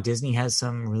yeah, now Disney has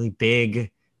some really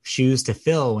big shoes to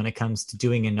fill when it comes to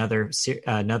doing another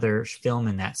film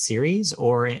in that series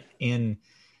or in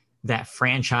that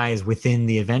franchise within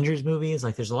the Avengers movies.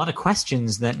 Like, there's a lot of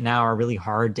questions that now are really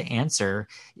hard to answer.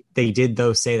 They did,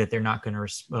 though, say that they're not going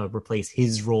to replace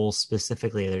his role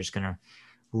specifically. They're just going to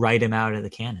write him out of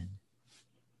the canon.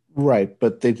 Right,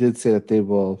 but they did say that they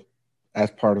will,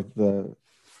 as part of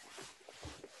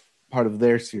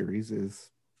their series, is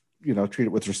treat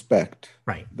it with respect.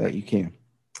 Right. That Right. you can.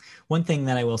 One thing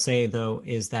that I will say, though,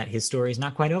 is that his story is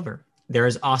not quite over. There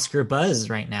is Oscar buzz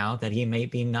right now that he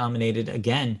might be nominated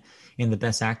again in the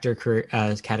Best Actor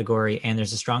category, and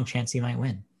there's a strong chance he might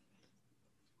win.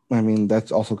 I mean,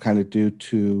 that's also kind of due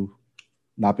to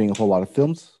not being a whole lot of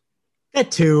films.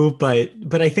 That too, but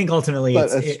I think ultimately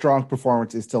But a strong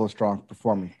performance is still a strong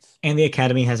performance. and the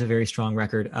Academy has a very strong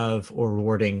record of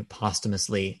awarding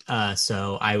posthumously.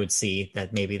 So I would see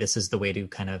that maybe this is the way to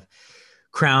kind of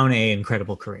crown an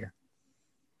incredible career.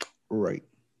 Right.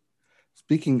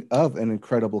 Speaking of an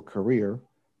incredible career,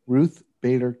 Ruth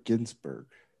Bader Ginsburg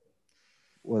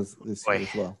was this year Boy,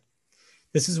 as well.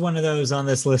 this is one of those on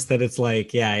this list that it's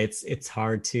like, yeah, it's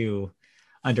hard to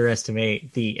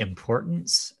underestimate the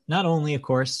importance. Not only, of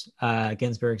course,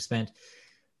 Ginsburg spent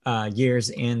years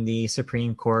in the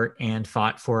Supreme Court and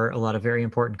fought for a lot of very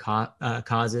important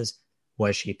causes.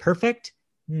 Was she perfect?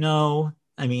 No.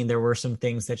 I mean, there were some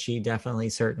things that she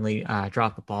certainly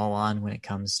dropped the ball on when it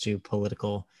comes to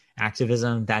political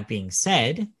activism. That being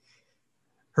said,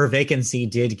 her vacancy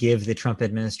did give the Trump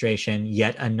administration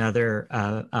yet another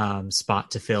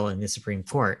spot to fill in the Supreme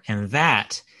Court. And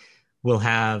that will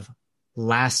have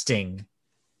lasting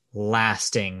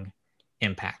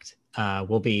impact.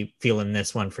 We'll be feeling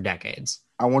this one for decades.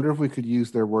 I wonder if we could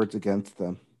use their words against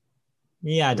them.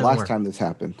 Yeah, it doesn't work. Last time this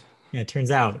happened. Yeah, it turns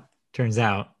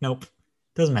out, nope,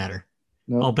 doesn't matter.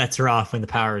 Nope. All bets are off when the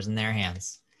power is in their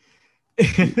hands.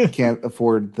 You can't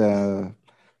afford the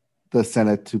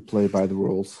Senate to play by the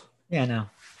rules. Yeah,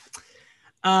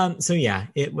 no. So yeah,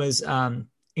 it was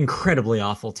incredibly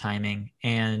awful timing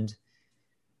and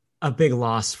a big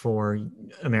loss for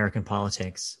American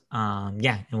politics.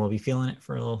 And we'll be feeling it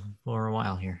for a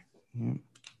while here.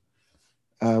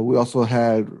 We also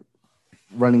had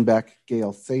running back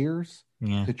Gale Sayers,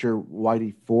 pitcher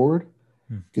Whitey Ford,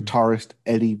 guitarist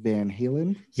Eddie Van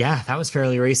Halen. Yeah, that was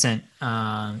fairly recent.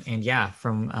 And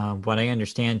from what I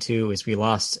understand too, is we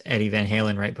lost Eddie Van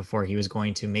Halen right before he was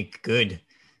going to make good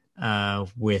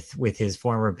with his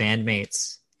former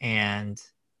bandmates, and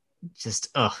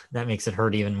just that makes it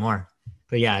hurt even more.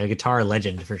 But yeah, a guitar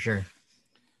legend for sure.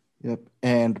 Yep,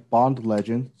 and Bond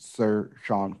legend Sir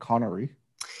Sean Connery.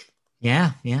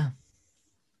 Yeah.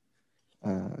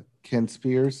 Ken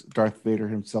Spears, Darth Vader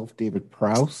himself, David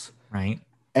Prowse. Right.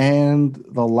 And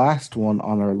the last one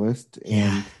on our list,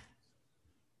 and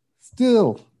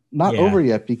still not over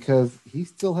yet because he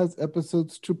still has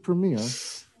episodes to premiere.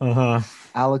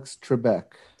 Alex Trebek.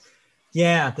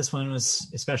 Yeah, this one was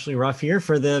especially rough here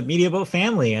for the Media Boat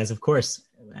family, as of course,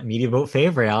 a Media Boat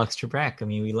favorite, Alex Trebek. I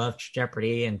mean, we loved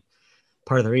Jeopardy, and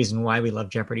part of the reason why we love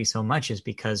Jeopardy so much is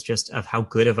because just of how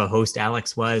good of a host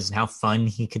Alex was and how fun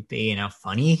he could be and how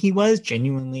funny he was,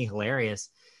 genuinely hilarious,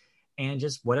 and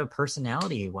just what a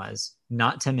personality he was.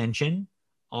 Not to mention,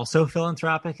 also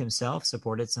philanthropic himself,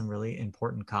 supported some really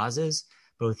important causes,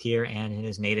 both here and in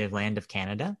his native land of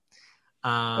Canada.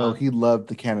 He loved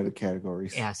the Canada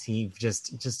categories. Yes, he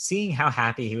just seeing how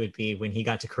happy he would be when he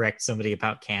got to correct somebody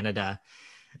about Canada.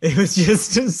 It was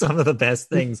just some of the best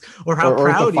things, or how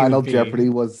proud the final he would Jeopardy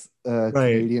was a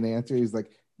Canadian answer. He's like,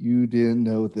 "You didn't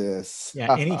know this."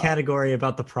 Yeah, any category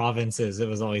about the provinces, it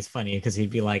was always funny because he'd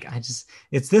be like,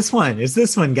 "It's this one,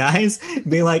 guys."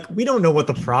 Be like, "We don't know what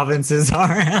the provinces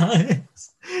are,"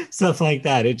 Alex. Stuff like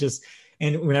that.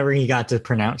 And whenever he got to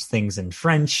pronounce things in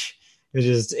French,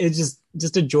 it's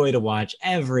just a joy to watch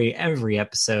every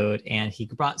episode, and he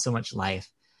brought so much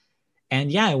life. And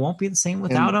it won't be the same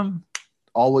without him.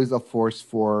 Always a force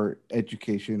for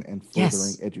education and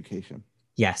furthering education.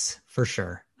 Yes, for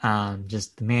sure.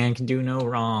 Just the man can do no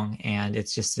wrong, and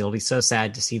it'll be so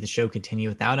sad to see the show continue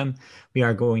without him. We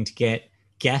are going to get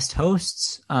guest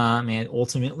hosts, and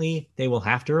ultimately they will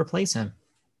have to replace him,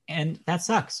 and that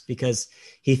sucks because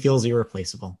he feels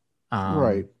irreplaceable.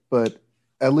 Right, but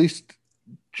at least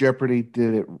Jeopardy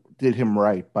did him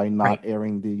right by not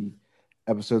airing the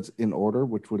episodes in order,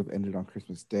 which would have ended on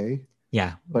Christmas Day.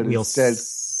 Yeah, but instead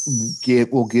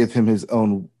we'll give him his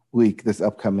own week this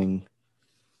upcoming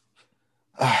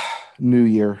New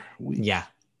Year week. Yeah,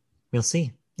 we'll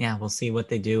see. Yeah, we'll see what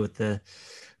they do with the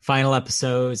final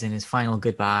episodes and his final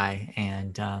goodbye.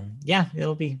 And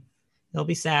it'll be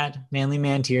sad. Manly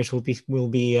Man tears will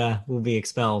be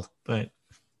expelled, but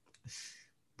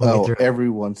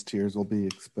everyone's tears will be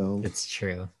expelled. It's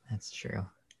true. That's true.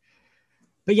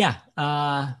 But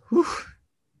that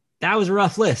was a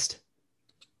rough list.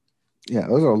 Yeah,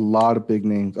 those are a lot of big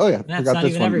names. Oh yeah, I forgot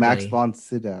this one. Max von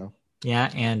Sydow.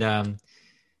 Yeah, and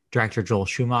director Joel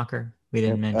Schumacher. We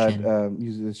didn't mention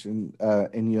musician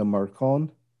Ennio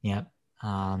Morricone. Yep.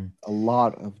 A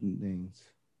lot of names.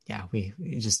 Yeah, we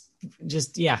just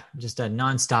a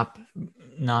nonstop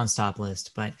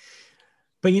list. But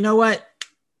you know what?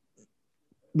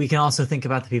 We can also think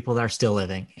about the people that are still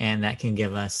living, and that can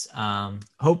give us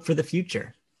hope for the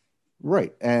future.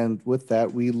 Right, and with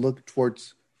that, we look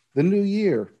towards the new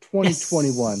year,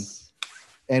 2021,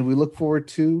 and we look forward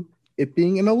to it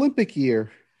being an Olympic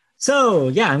year. So,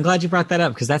 I'm glad you brought that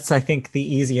up because that's, I think, the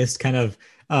easiest kind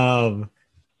of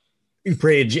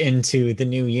bridge into the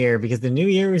new year, because the new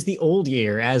year is the old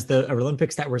year, as the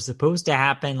Olympics that were supposed to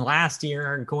happen last year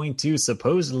are going to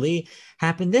supposedly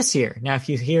happen this year. Now, if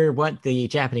you hear what the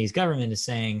Japanese government is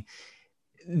saying,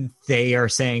 they are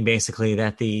saying basically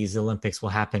that these Olympics will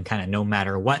happen kind of no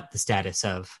matter what the status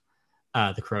of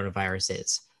the coronavirus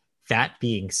is. That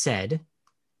being said,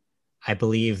 I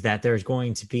believe that there's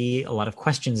going to be a lot of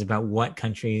questions about what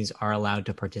countries are allowed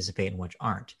to participate and which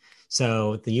aren't.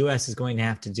 So the U.S. is going to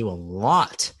have to do a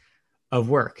lot of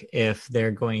work if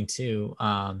they're going to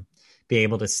be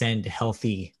able to send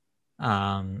healthy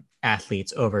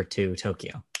athletes over to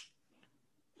Tokyo.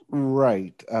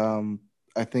 Right.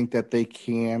 I think that they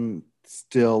can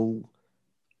still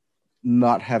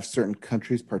not have certain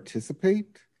countries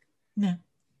participate. Yeah.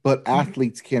 But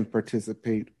athletes can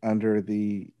participate under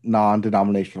the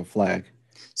non-denominational flag.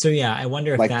 So yeah, I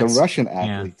wonder if like the that's Russian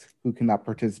athletes who cannot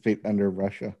participate under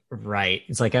Russia. right.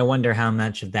 It's like I wonder how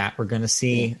much of that we're going to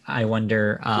see. Yeah. I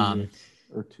wonder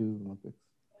two Olympics.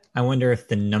 I wonder if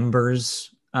the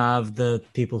numbers of the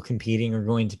people competing are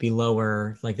going to be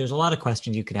lower. Like there's a lot of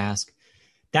questions you could ask.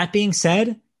 That being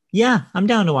said, yeah, I'm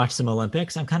down to watch some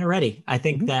Olympics. I'm kind of ready. I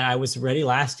think that I was ready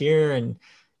last year and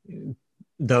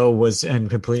though was and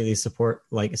completely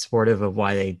supportive of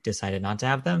why they decided not to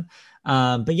have them.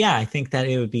 But yeah, I think that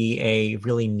it would be a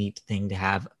really neat thing to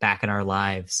have back in our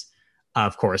lives.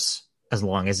 Of course, as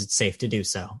long as it's safe to do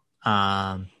so.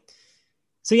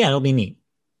 So yeah, it'll be neat.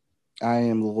 I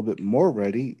am a little bit more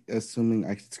ready, assuming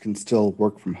I can still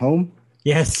work from home.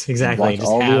 Yes, exactly.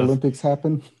 Watch the Olympics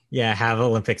happen. Yeah, have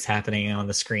Olympics happening on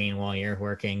the screen while you're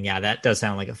working. Yeah, that does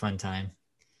sound like a fun time.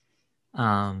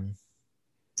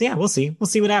 So yeah, we'll see. We'll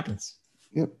see what happens.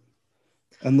 Yep.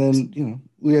 And then,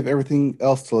 we have everything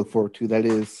else to look forward to that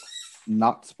is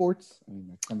not sports. I mean,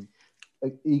 I kind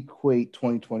of equate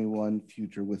 2021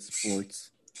 future with sports.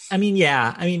 I mean,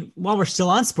 yeah. I mean, while we're still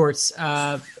on sports,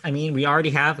 we already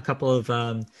have a couple of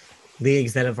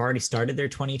leagues that have already started their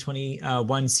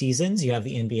 2021 seasons. You have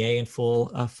the NBA in full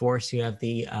force. You have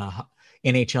the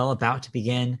NHL about to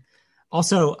begin.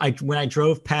 Also, when I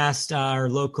drove past our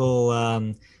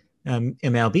local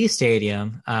MLB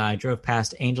stadium, I drove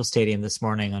past Angel Stadium this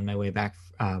morning on my way back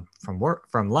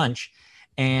from lunch.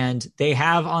 And they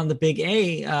have on the big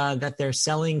A that they're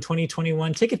selling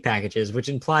 2021 ticket packages, which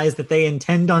implies that they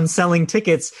intend on selling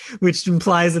tickets, which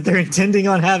implies that they're intending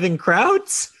on having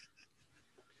crowds.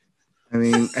 I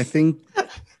mean, I think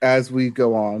as we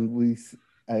go on,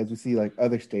 as we see like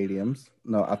other stadiums,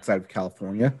 outside of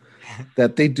California,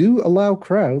 that they do allow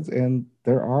crowds, and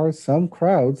there are some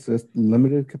crowds, just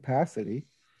limited capacity.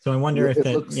 So I wonder if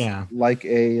that looks like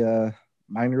a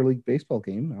minor league baseball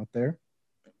game out there.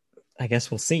 I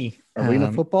guess we'll see.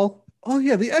 Arena football? Oh,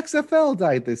 yeah, the XFL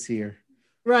died this year.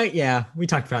 Right, yeah. We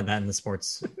talked about that in the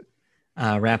sports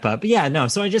wrap up. But yeah, no,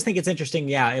 so I just think it's interesting.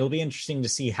 Yeah, it'll be interesting to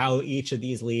see how each of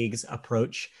these leagues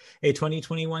approach a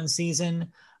 2021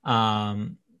 season.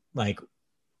 Like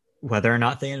whether or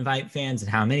not they invite fans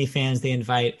and how many fans they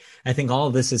invite. I think all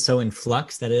of this is so in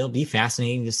flux that it'll be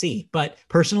fascinating to see. But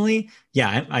personally,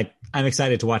 yeah, I'm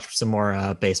excited to watch some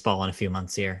more baseball in a few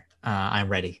months here. I'm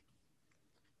ready.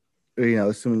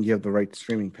 Assuming you have the right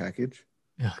streaming package.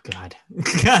 Oh, God.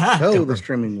 The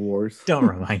streaming wars. Don't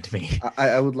remind me.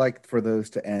 I would like for those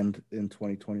to end in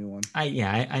 2021.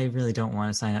 I really don't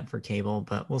want to sign up for cable,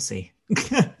 but we'll see.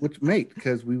 Which, mate,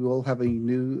 because we will have a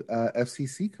new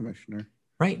FCC commissioner.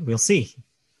 Right, we'll see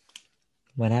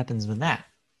what happens with that.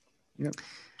 Yep.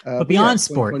 But beyond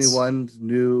sports. 2021's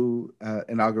new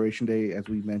inauguration day, as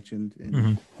we mentioned,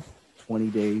 in 20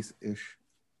 days-ish.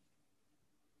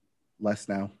 Less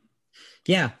now.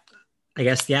 Yeah, I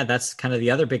guess, that's kind of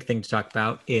the other big thing to talk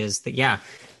about is that,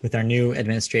 with our new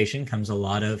administration comes a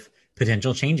lot of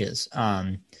potential changes.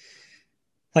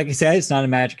 Like I said, it's not a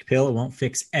magic pill. It won't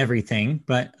fix everything,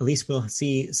 but at least we'll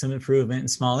see some improvement in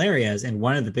small areas. And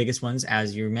one of the biggest ones,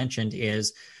 as you mentioned,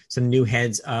 is some new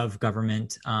heads of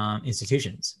government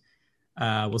institutions.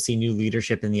 We'll see new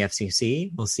leadership in the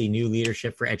FCC. We'll see new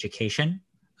leadership for education,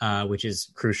 which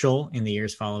is crucial in the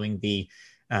years following the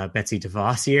Betsy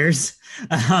DeVos years.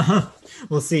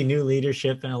 We'll see new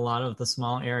leadership in a lot of the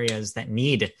small areas that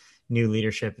need new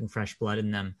leadership and fresh blood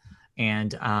in them.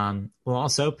 And we'll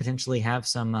also potentially have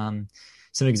some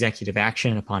executive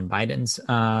action upon Biden's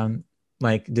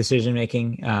decision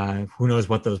making. Who knows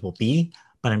what those will be?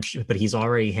 But but he's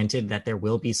already hinted that there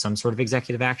will be some sort of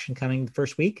executive action coming the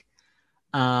first week.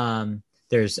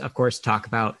 There's of course talk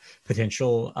about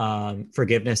potential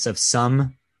forgiveness of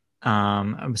some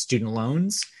student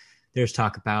loans. There's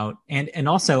talk about and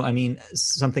also, I mean,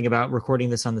 something about recording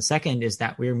this on the 2nd is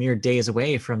that we're mere days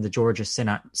away from the Georgia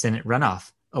Senate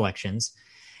runoff elections.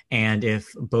 And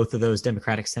if both of those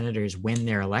Democratic senators win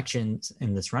their elections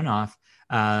in this runoff,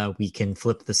 we can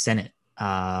flip the Senate,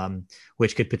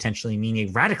 which could potentially mean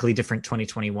a radically different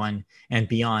 2021 and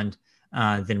beyond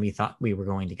than we thought we were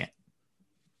going to get.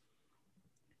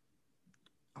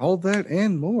 All that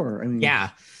and more. I mean, yeah.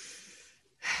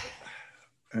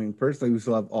 I mean, personally, we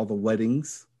still have all the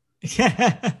weddings,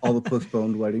 all the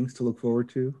postponed weddings to look forward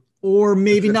to. Or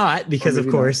maybe not, because of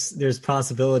course there's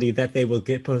possibility that they will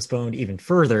get postponed even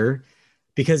further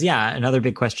Because yeah, another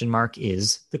big question mark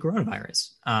is the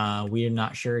coronavirus. We are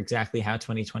not sure exactly how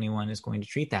 2021 is going to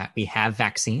treat that. We have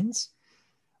vaccines,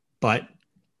 but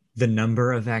the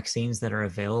number of vaccines that are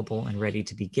available and ready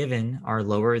to be given are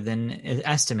lower than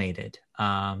estimated.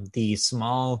 The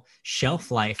small shelf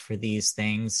life for these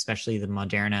things, especially the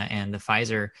Moderna and the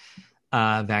Pfizer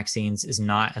vaccines, is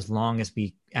not as long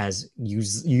as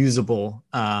usable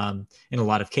in a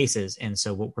lot of cases. And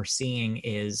so what we're seeing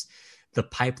is the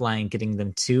pipeline getting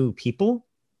them to people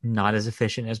not as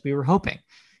efficient as we were hoping.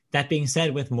 That being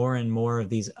said, with more and more of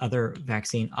these other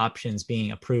vaccine options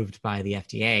being approved by the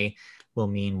FDA, will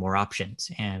mean more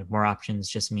options. And more options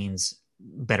just means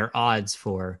better odds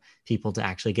for people to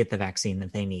actually get the vaccine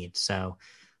that they need. So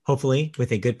hopefully,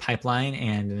 with a good pipeline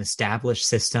and an established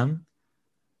system,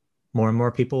 more and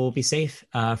more people will be safe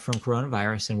from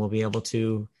coronavirus, and we'll be able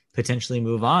to potentially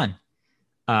move on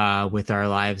with our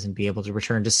lives and be able to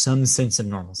return to some sense of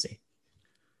normalcy.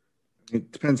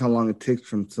 It depends how long it takes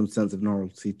from some sense of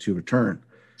normalcy to return.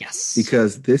 Yes.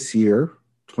 Because this year,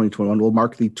 2021, will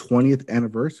mark the 20th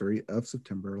anniversary of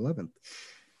September 11th.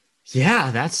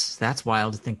 Yeah, that's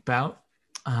wild to think about.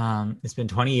 It's been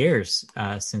 20 years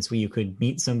since you could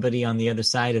meet somebody on the other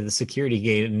side of the security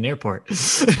gate at an airport.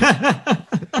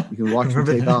 You can watch them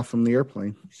take off from the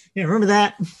airplane. Yeah, remember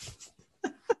that?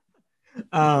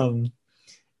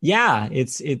 Yeah,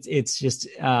 it's just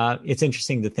it's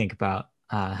interesting to think about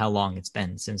how long it's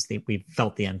been since we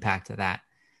felt the impact of that.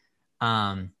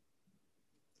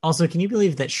 Also, can you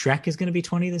believe that Shrek is going to be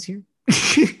 20 this year?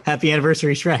 Happy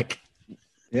anniversary, Shrek.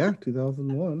 Yeah,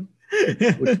 2001.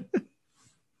 Which,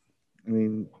 I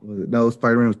mean, no,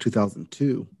 Spider-Man was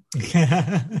 2002.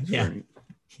 Yeah. Right.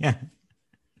 Yeah.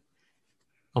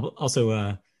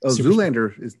 Also,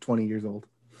 Zoolander is 20 years old.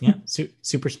 Yeah.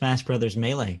 Super Smash Brothers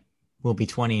Melee will be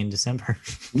 20 in December.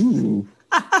 Ooh.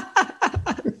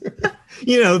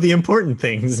 You know, the important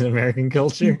things in American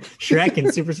culture. Shrek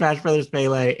and Super Smash Brothers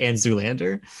Melee and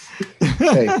Zoolander.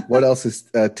 Hey, what else is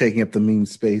taking up the meme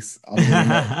space on the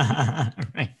internet?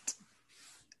 Right.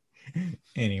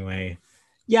 Anyway.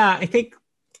 Yeah, I think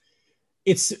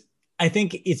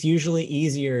it's usually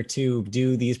easier to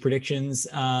do these predictions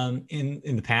in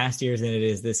the past years than it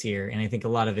is this year. And I think a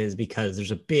lot of it is because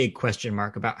there's a big question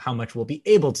mark about how much we'll be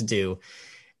able to do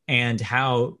and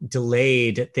how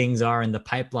delayed things are in the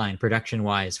pipeline production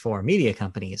wise for media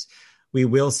companies. We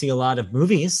will see a lot of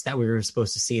movies that we were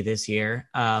supposed to see this year,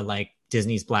 like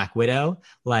Disney's Black Widow,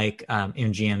 like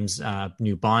MGM's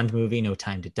new Bond movie, No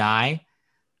Time to Die.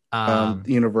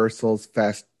 Universal's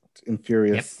Fast and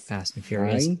Furious. Yep, Fast and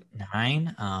Furious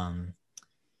 9.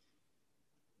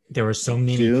 There were so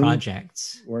many Dune,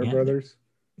 projects. Warner Brothers.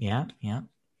 Yeah.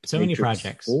 So Matrix many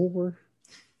projects. 4.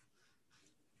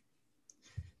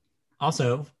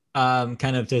 Also,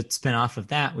 kind of to spin off of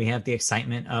that, we have the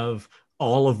excitement of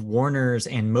all of Warner's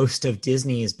and most of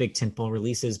Disney's big tentpole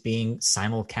releases being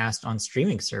simulcast on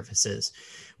streaming services,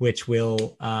 which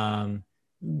will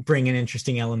bring an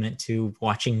interesting element to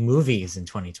watching movies in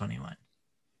 2021.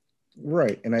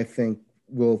 Right. And I think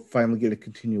we'll finally get a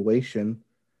continuation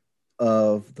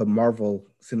of the Marvel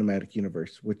Cinematic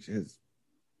Universe, which has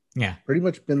pretty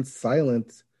much been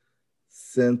silent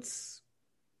since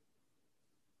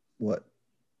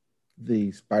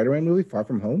the Spider-Man movie, Far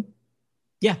From Home?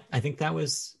 Yeah, I think that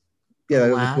was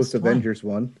that was the post-Avengers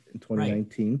one in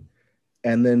 2019.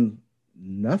 Right. And then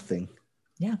nothing.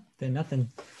 Yeah, then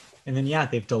nothing. And then,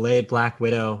 they've delayed Black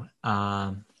Widow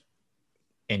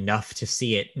enough to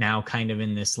see it now kind of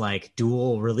in this like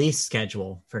dual release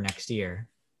schedule for next year.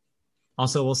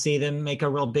 Also, we'll see them make a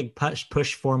real big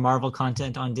push for Marvel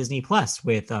content on Disney Plus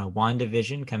with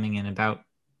WandaVision coming in about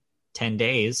 10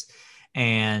 days.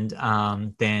 And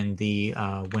then the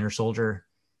Winter Soldier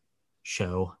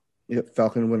show. Yep,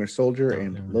 Falcon and Winter Soldier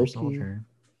and Loki. And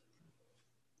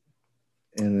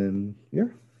then,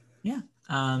 Yeah.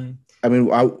 I mean,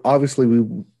 obviously,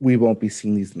 we won't be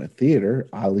seeing these in a theater.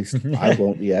 At least I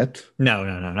won't yet. No,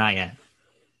 not yet.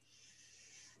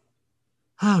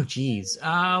 Oh, geez.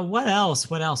 What else?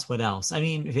 I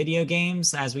mean, video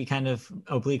games, as we kind of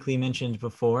obliquely mentioned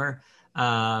before,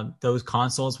 those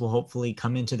consoles will hopefully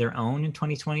come into their own in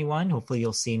 2021. Hopefully,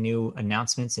 you'll see new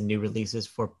announcements and new releases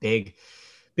for big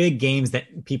games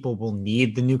that people will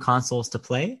need the new consoles to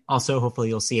play. Also, hopefully,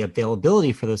 you'll see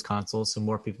availability for those consoles so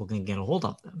more people can get a hold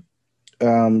of them.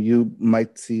 You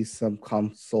might see some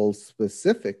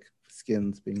console-specific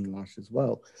skins being launched as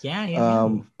well. Yeah.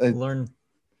 Learn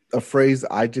a phrase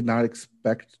I did not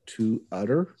expect to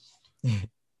utter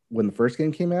when the first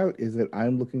game came out is that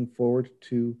I'm looking forward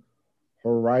to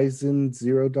Horizon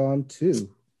Zero Dawn 2.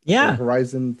 Yeah.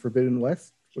 Horizon Forbidden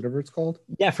West whatever it's called.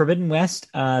 Yeah, Forbidden West.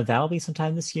 That'll be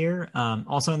sometime this year.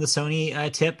 Also in the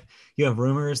Sony tip, you have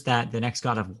rumors that the next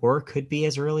God of War could be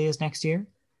as early as next year.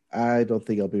 I don't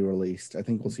think it'll be released. I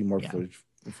think we'll see more Yeah. footage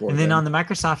before And then then. on the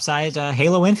Microsoft side,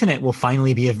 Halo Infinite will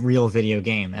finally be a real video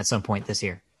game at some point this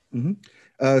year.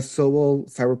 Mm-hmm. So will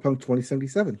Cyberpunk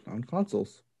 2077 on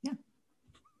consoles. Yeah.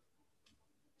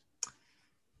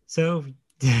 So,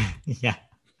 yeah,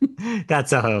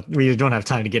 that's we don't have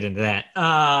time to get into that.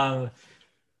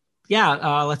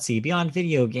 Let's see. Beyond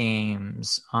video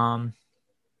games,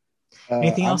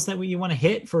 anything else that you want to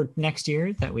hit for next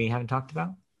year that we haven't talked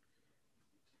about?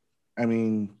 I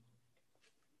mean,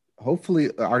 hopefully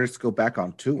artists go back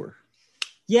on tour.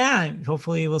 Yeah,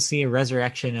 hopefully we'll see a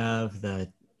resurrection of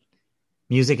the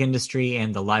music industry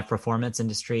and the live performance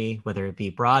industry, whether it be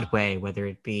Broadway, whether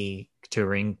it be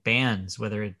touring bands,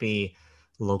 whether it be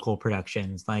local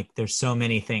productions. Like there's so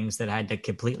many things that had to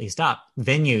completely stop.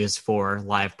 Venues for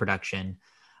live production.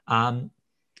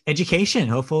 Education.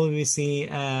 Hopefully we see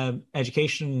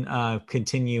education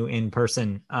continue in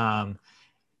person.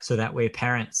 So that way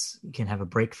parents can have a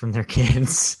break from their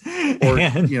kids.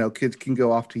 Or, kids can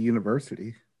go off to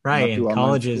university. Right. And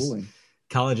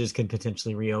colleges could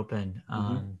potentially reopen.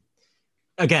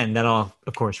 Again, that all,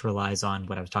 of course, relies on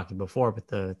what I was talking before with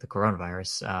the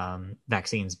coronavirus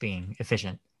vaccines being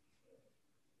efficient.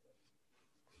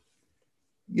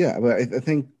 Yeah, but I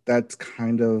think that's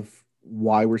kind of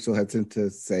why we're so hesitant to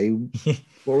say what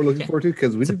we're looking forward to,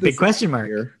 because we did a big question mark.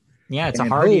 Year, yeah, it's a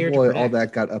hard year to predict. All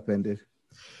that got upended.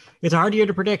 It's a hard year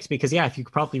to predict because, if you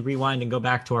could probably rewind and go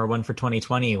back to our one for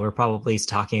 2020, we're probably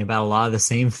talking about a lot of the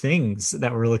same things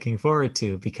that we're looking forward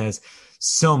to because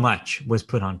so much was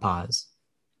put on pause.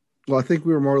 Well, I think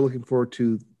we were more looking forward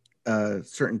to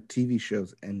certain TV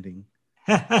shows ending,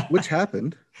 which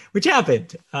happened. But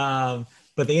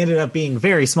they ended up being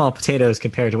very small potatoes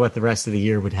compared to what the rest of the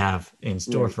year would have in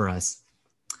store for us.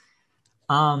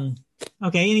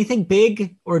 Okay, anything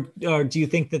big, or do you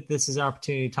think that this is an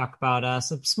opportunity to talk about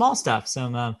some small stuff,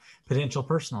 some potential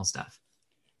personal stuff?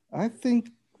 I think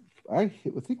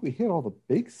we hit all the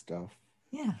big stuff.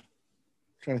 Yeah.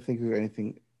 Trying to think of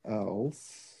anything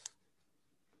else,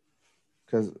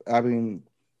 because I mean,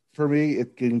 for me,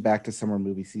 it's getting back to summer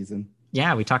movie season.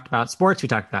 Yeah, we talked about sports, we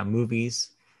talked about movies,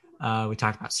 we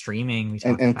talked about streaming, we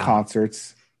talked about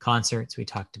concerts. We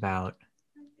talked about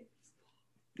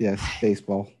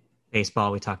baseball.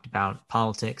 We talked about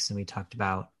politics, and we talked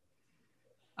about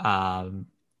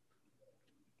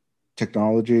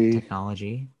technology.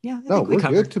 Yeah, we're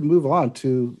good to move on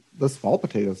to the small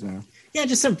potatoes now. Yeah,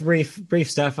 just some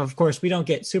brief stuff. Of course, we don't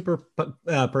get super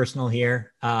personal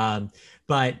here,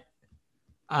 but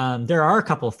there are a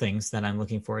couple of things that I'm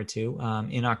looking forward to.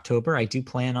 In October, I do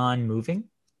plan on moving.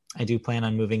 I do plan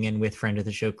on moving in with friend of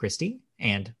the show, Christy,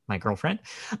 and my girlfriend.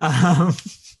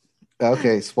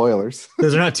 Okay, spoilers.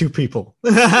 Those are not two people.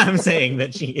 I'm saying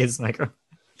that she is my girlfriend.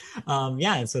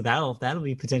 And so that'll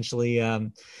be potentially, a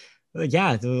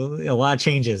lot of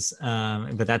changes.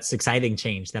 But that's exciting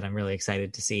change that I'm really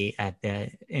excited to see at the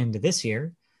end of this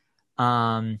year.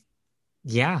 That's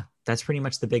pretty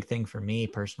much the big thing for me,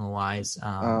 personal wise.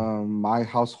 My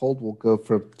household will go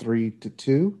from 3 to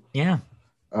 2. Yeah.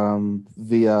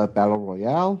 Via Battle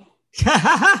Royale.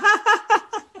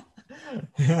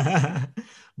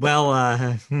 Well,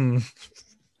 I don't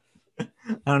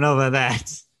know about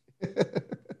that.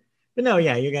 But no,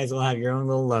 you guys will have your own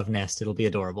little love nest. It'll be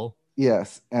adorable.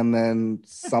 Yes, and then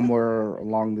somewhere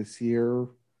along this year,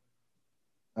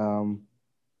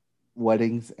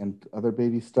 weddings and other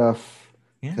baby stuff,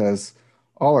 because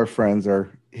all our friends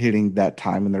are hitting that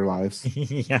time in their lives.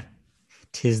 Yeah,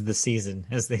 'tis the season,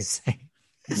 as they say.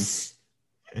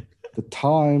 The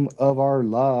time of our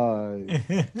lives.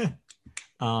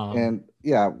 And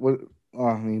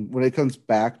when it comes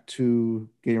back to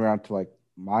getting around to like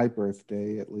my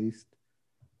birthday, at least,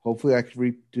 hopefully I can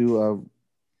redo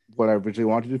what I originally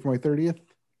wanted to do for my 30th.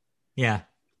 Yeah.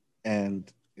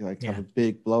 And have a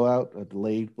big blowout, a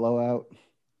delayed blowout.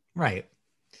 Right.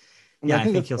 And I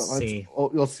think you'll probably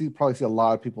see a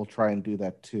lot of people try and do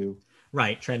that too.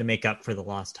 Right. Try to make up for the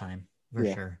lost time for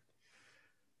sure.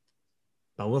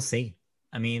 But we'll see.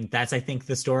 I mean, that's, I think,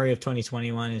 the story of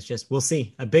 2021 is just, we'll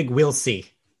see. A big we'll see.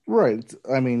 Right.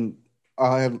 I mean,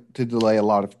 I had to delay a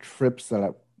lot of trips that I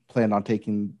planned on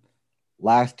taking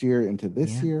last year into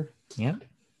this year. Yeah.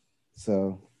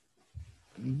 So,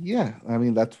 I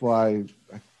mean, that's why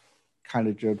I kind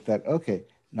of joked that, okay,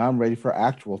 now I'm ready for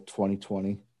actual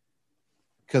 2020.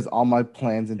 Because all my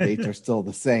plans and dates are still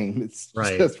the same. It's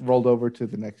just rolled over to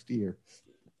the next year.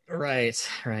 Right.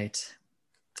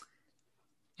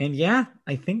 And yeah,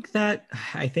 I think that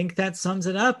sums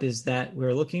it up, is that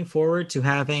we're looking forward to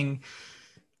having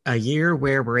a year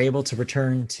where we're able to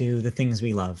return to the things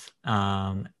we love.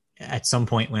 At some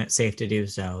point when it's safe to do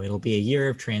so. It'll be a year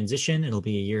of transition. It'll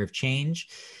be a year of change.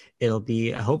 It'll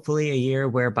be hopefully a year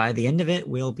where by the end of it,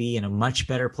 we'll be in a much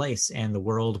better place and the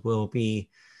world will be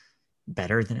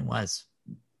better than it was.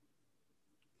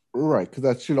 Right, because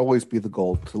that should always be the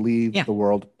goal, to leave Yeah. the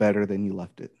world better than you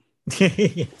left it.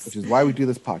 Yes. Which is why we do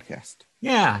this podcast.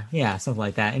 Yeah, something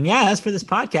like that. And yeah, as for this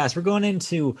podcast, we're going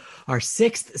into our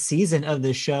 6th season of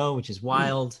this show, which is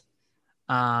wild.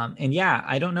 And yeah,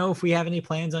 I don't know if we have any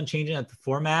plans on changing up the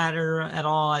format or at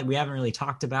all. We haven't really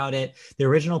talked about it. The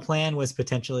original plan was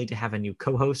potentially to have a new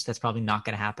co-host. That's probably not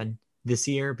going to happen this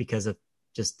year because of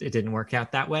just it didn't work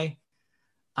out that way.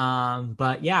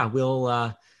 But yeah,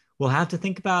 we'll have to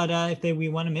think about if we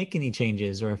want to make any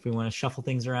changes or if we want to shuffle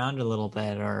things around a little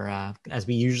bit, or as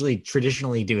we usually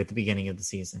traditionally do at the beginning of the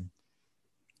season.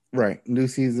 Right, new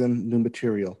season, new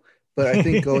material. But I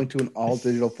think going to an all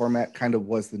digital format kind of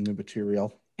was the new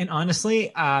material. And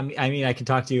honestly, I mean, I can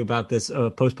talk to you about this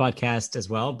post podcast as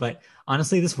well, but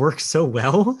honestly, this works so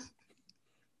well.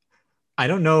 I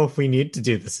don't know if we need to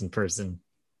do this in person.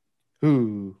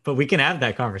 Ooh. But we can have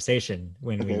that conversation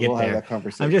when we get there. Have that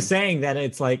conversation. I'm just saying that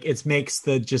it's like it makes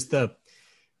the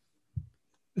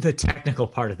technical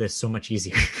part of this so much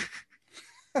easier.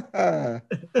 but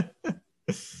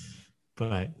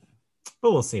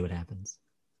we'll see what happens.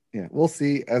 Yeah, we'll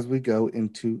see as we go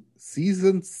into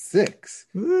season 6.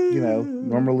 Woo. You know,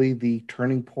 normally the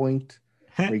turning point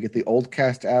where you get the old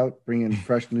cast out, bring in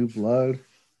fresh new blood.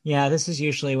 Yeah, this is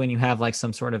usually when you have like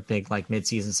some sort of big like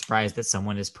mid-season surprise that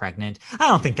someone is pregnant. I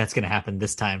don't think that's going to happen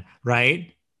this time,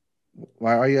 right?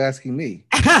 Why are you asking me?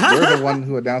 You're the one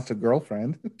who announced a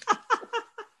girlfriend.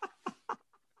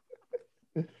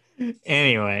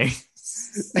 Anyway,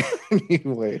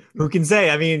 who can say?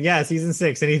 I mean, yeah, season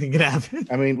 6, anything could happen.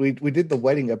 I mean, we did the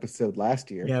wedding episode last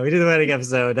year. Yeah, we did the wedding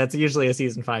episode. That's usually a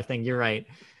season 5 thing. You're right.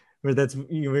 We're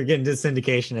getting to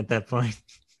syndication at that point.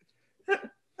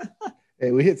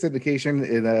 Hey, we hit syndication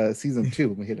in season 2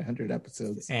 when we hit 100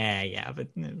 episodes. Yeah, but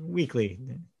weekly,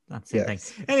 not the same thing.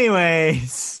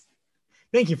 Anyways,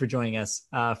 thank you for joining us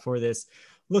for this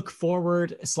look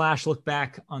forward / look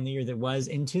back on the year that was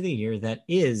into the year that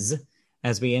is,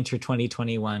 as we enter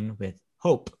 2021 with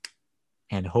hope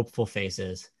and hopeful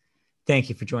faces. Thank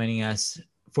you for joining us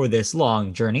for this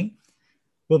long journey.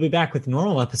 We'll be back with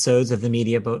normal episodes of the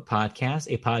Media Boat Podcast,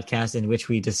 a podcast in which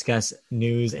we discuss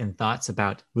news and thoughts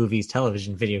about movies,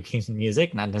 television, video games, and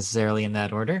music, not necessarily in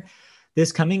that order.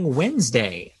 This coming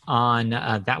Wednesday on,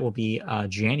 that will be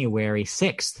January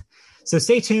 6th. So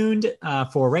stay tuned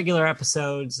for regular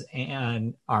episodes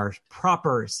and our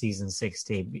proper season 6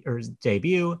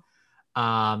 debut.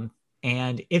 And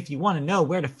if you want to know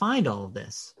where to find all of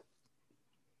this,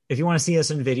 if you want to see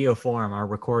us in video form, our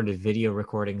recorded video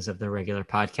recordings of the regular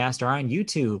podcast are on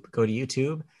YouTube. Go to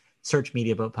YouTube, search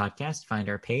Media Boat Podcast, find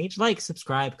our page, like,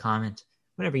 subscribe, comment,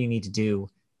 whatever you need to do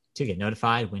to get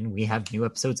notified when we have new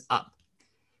episodes up.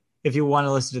 If you want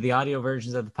to listen to the audio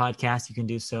versions of the podcast, you can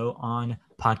do so on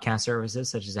podcast services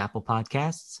such as Apple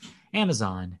Podcasts,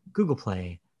 Amazon, Google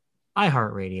Play,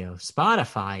 iHeartRadio,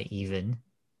 Spotify even,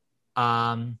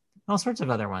 all sorts of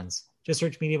other ones. Just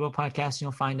search Media Boat Podcast and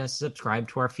you'll find us. Subscribe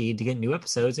to our feed to get new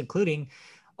episodes, including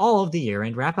all of the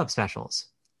year-end wrap-up specials.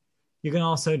 You can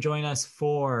also join us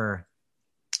for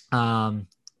on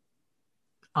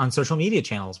social media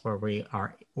channels where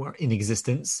we're in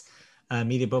existence.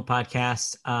 Media Boat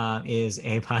Podcast is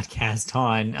a podcast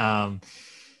on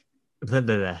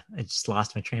I just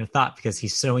lost my train of thought because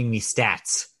he's showing me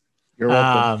stats. You're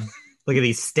welcome. Look at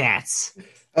these stats.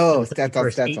 Oh, stats on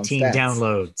stats 18 on stats.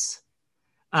 downloads.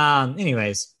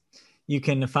 Anyways, you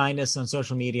can find us on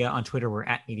social media. On Twitter, we're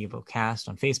at MediaBoatCast.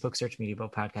 On Facebook, search Media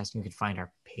Boat Podcast. You can find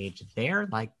our page there.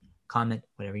 Like, comment,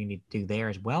 whatever you need to do there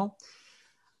as well.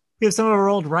 We have some of our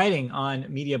old writing on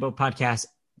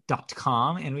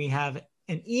MediaBoatPodcast.com, and we have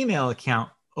an email account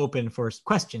open for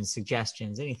questions,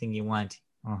 suggestions, anything you want.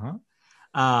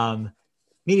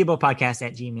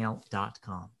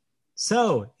 MediaBoatPodcast@gmail.com.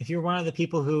 So if you're one of the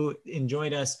people who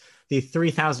enjoyed us, the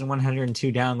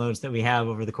 3,102 downloads that we have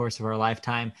over the course of our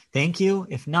lifetime, thank you.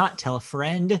 If not, tell a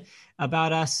friend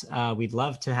about us. We'd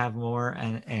love to have more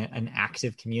an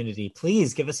active community.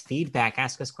 Please give us feedback,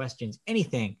 ask us questions,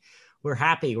 anything. We're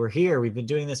happy. We're here. We've been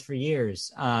doing this for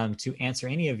years to answer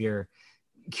any of your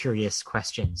curious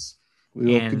questions.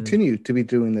 We will continue to be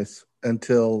doing this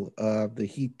until the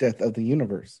heat death of the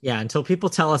universe. Yeah, until people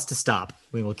tell us to stop,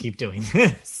 we will keep doing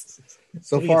this.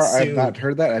 So far, I've not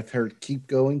heard that. I've heard keep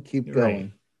going, keep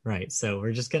going. Right. So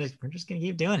we're just gonna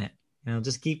keep doing it. And it'll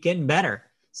just keep getting better.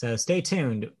 So stay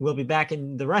tuned. We'll be back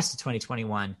in the rest of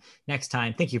 2021 next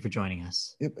time. Thank you for joining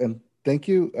us. Yep, and thank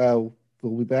you.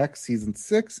 We'll be back season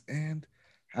 6, and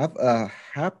have a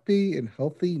happy and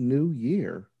healthy new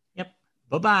year. Yep.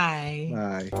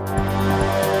 Bye-bye.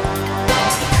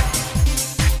 Bye.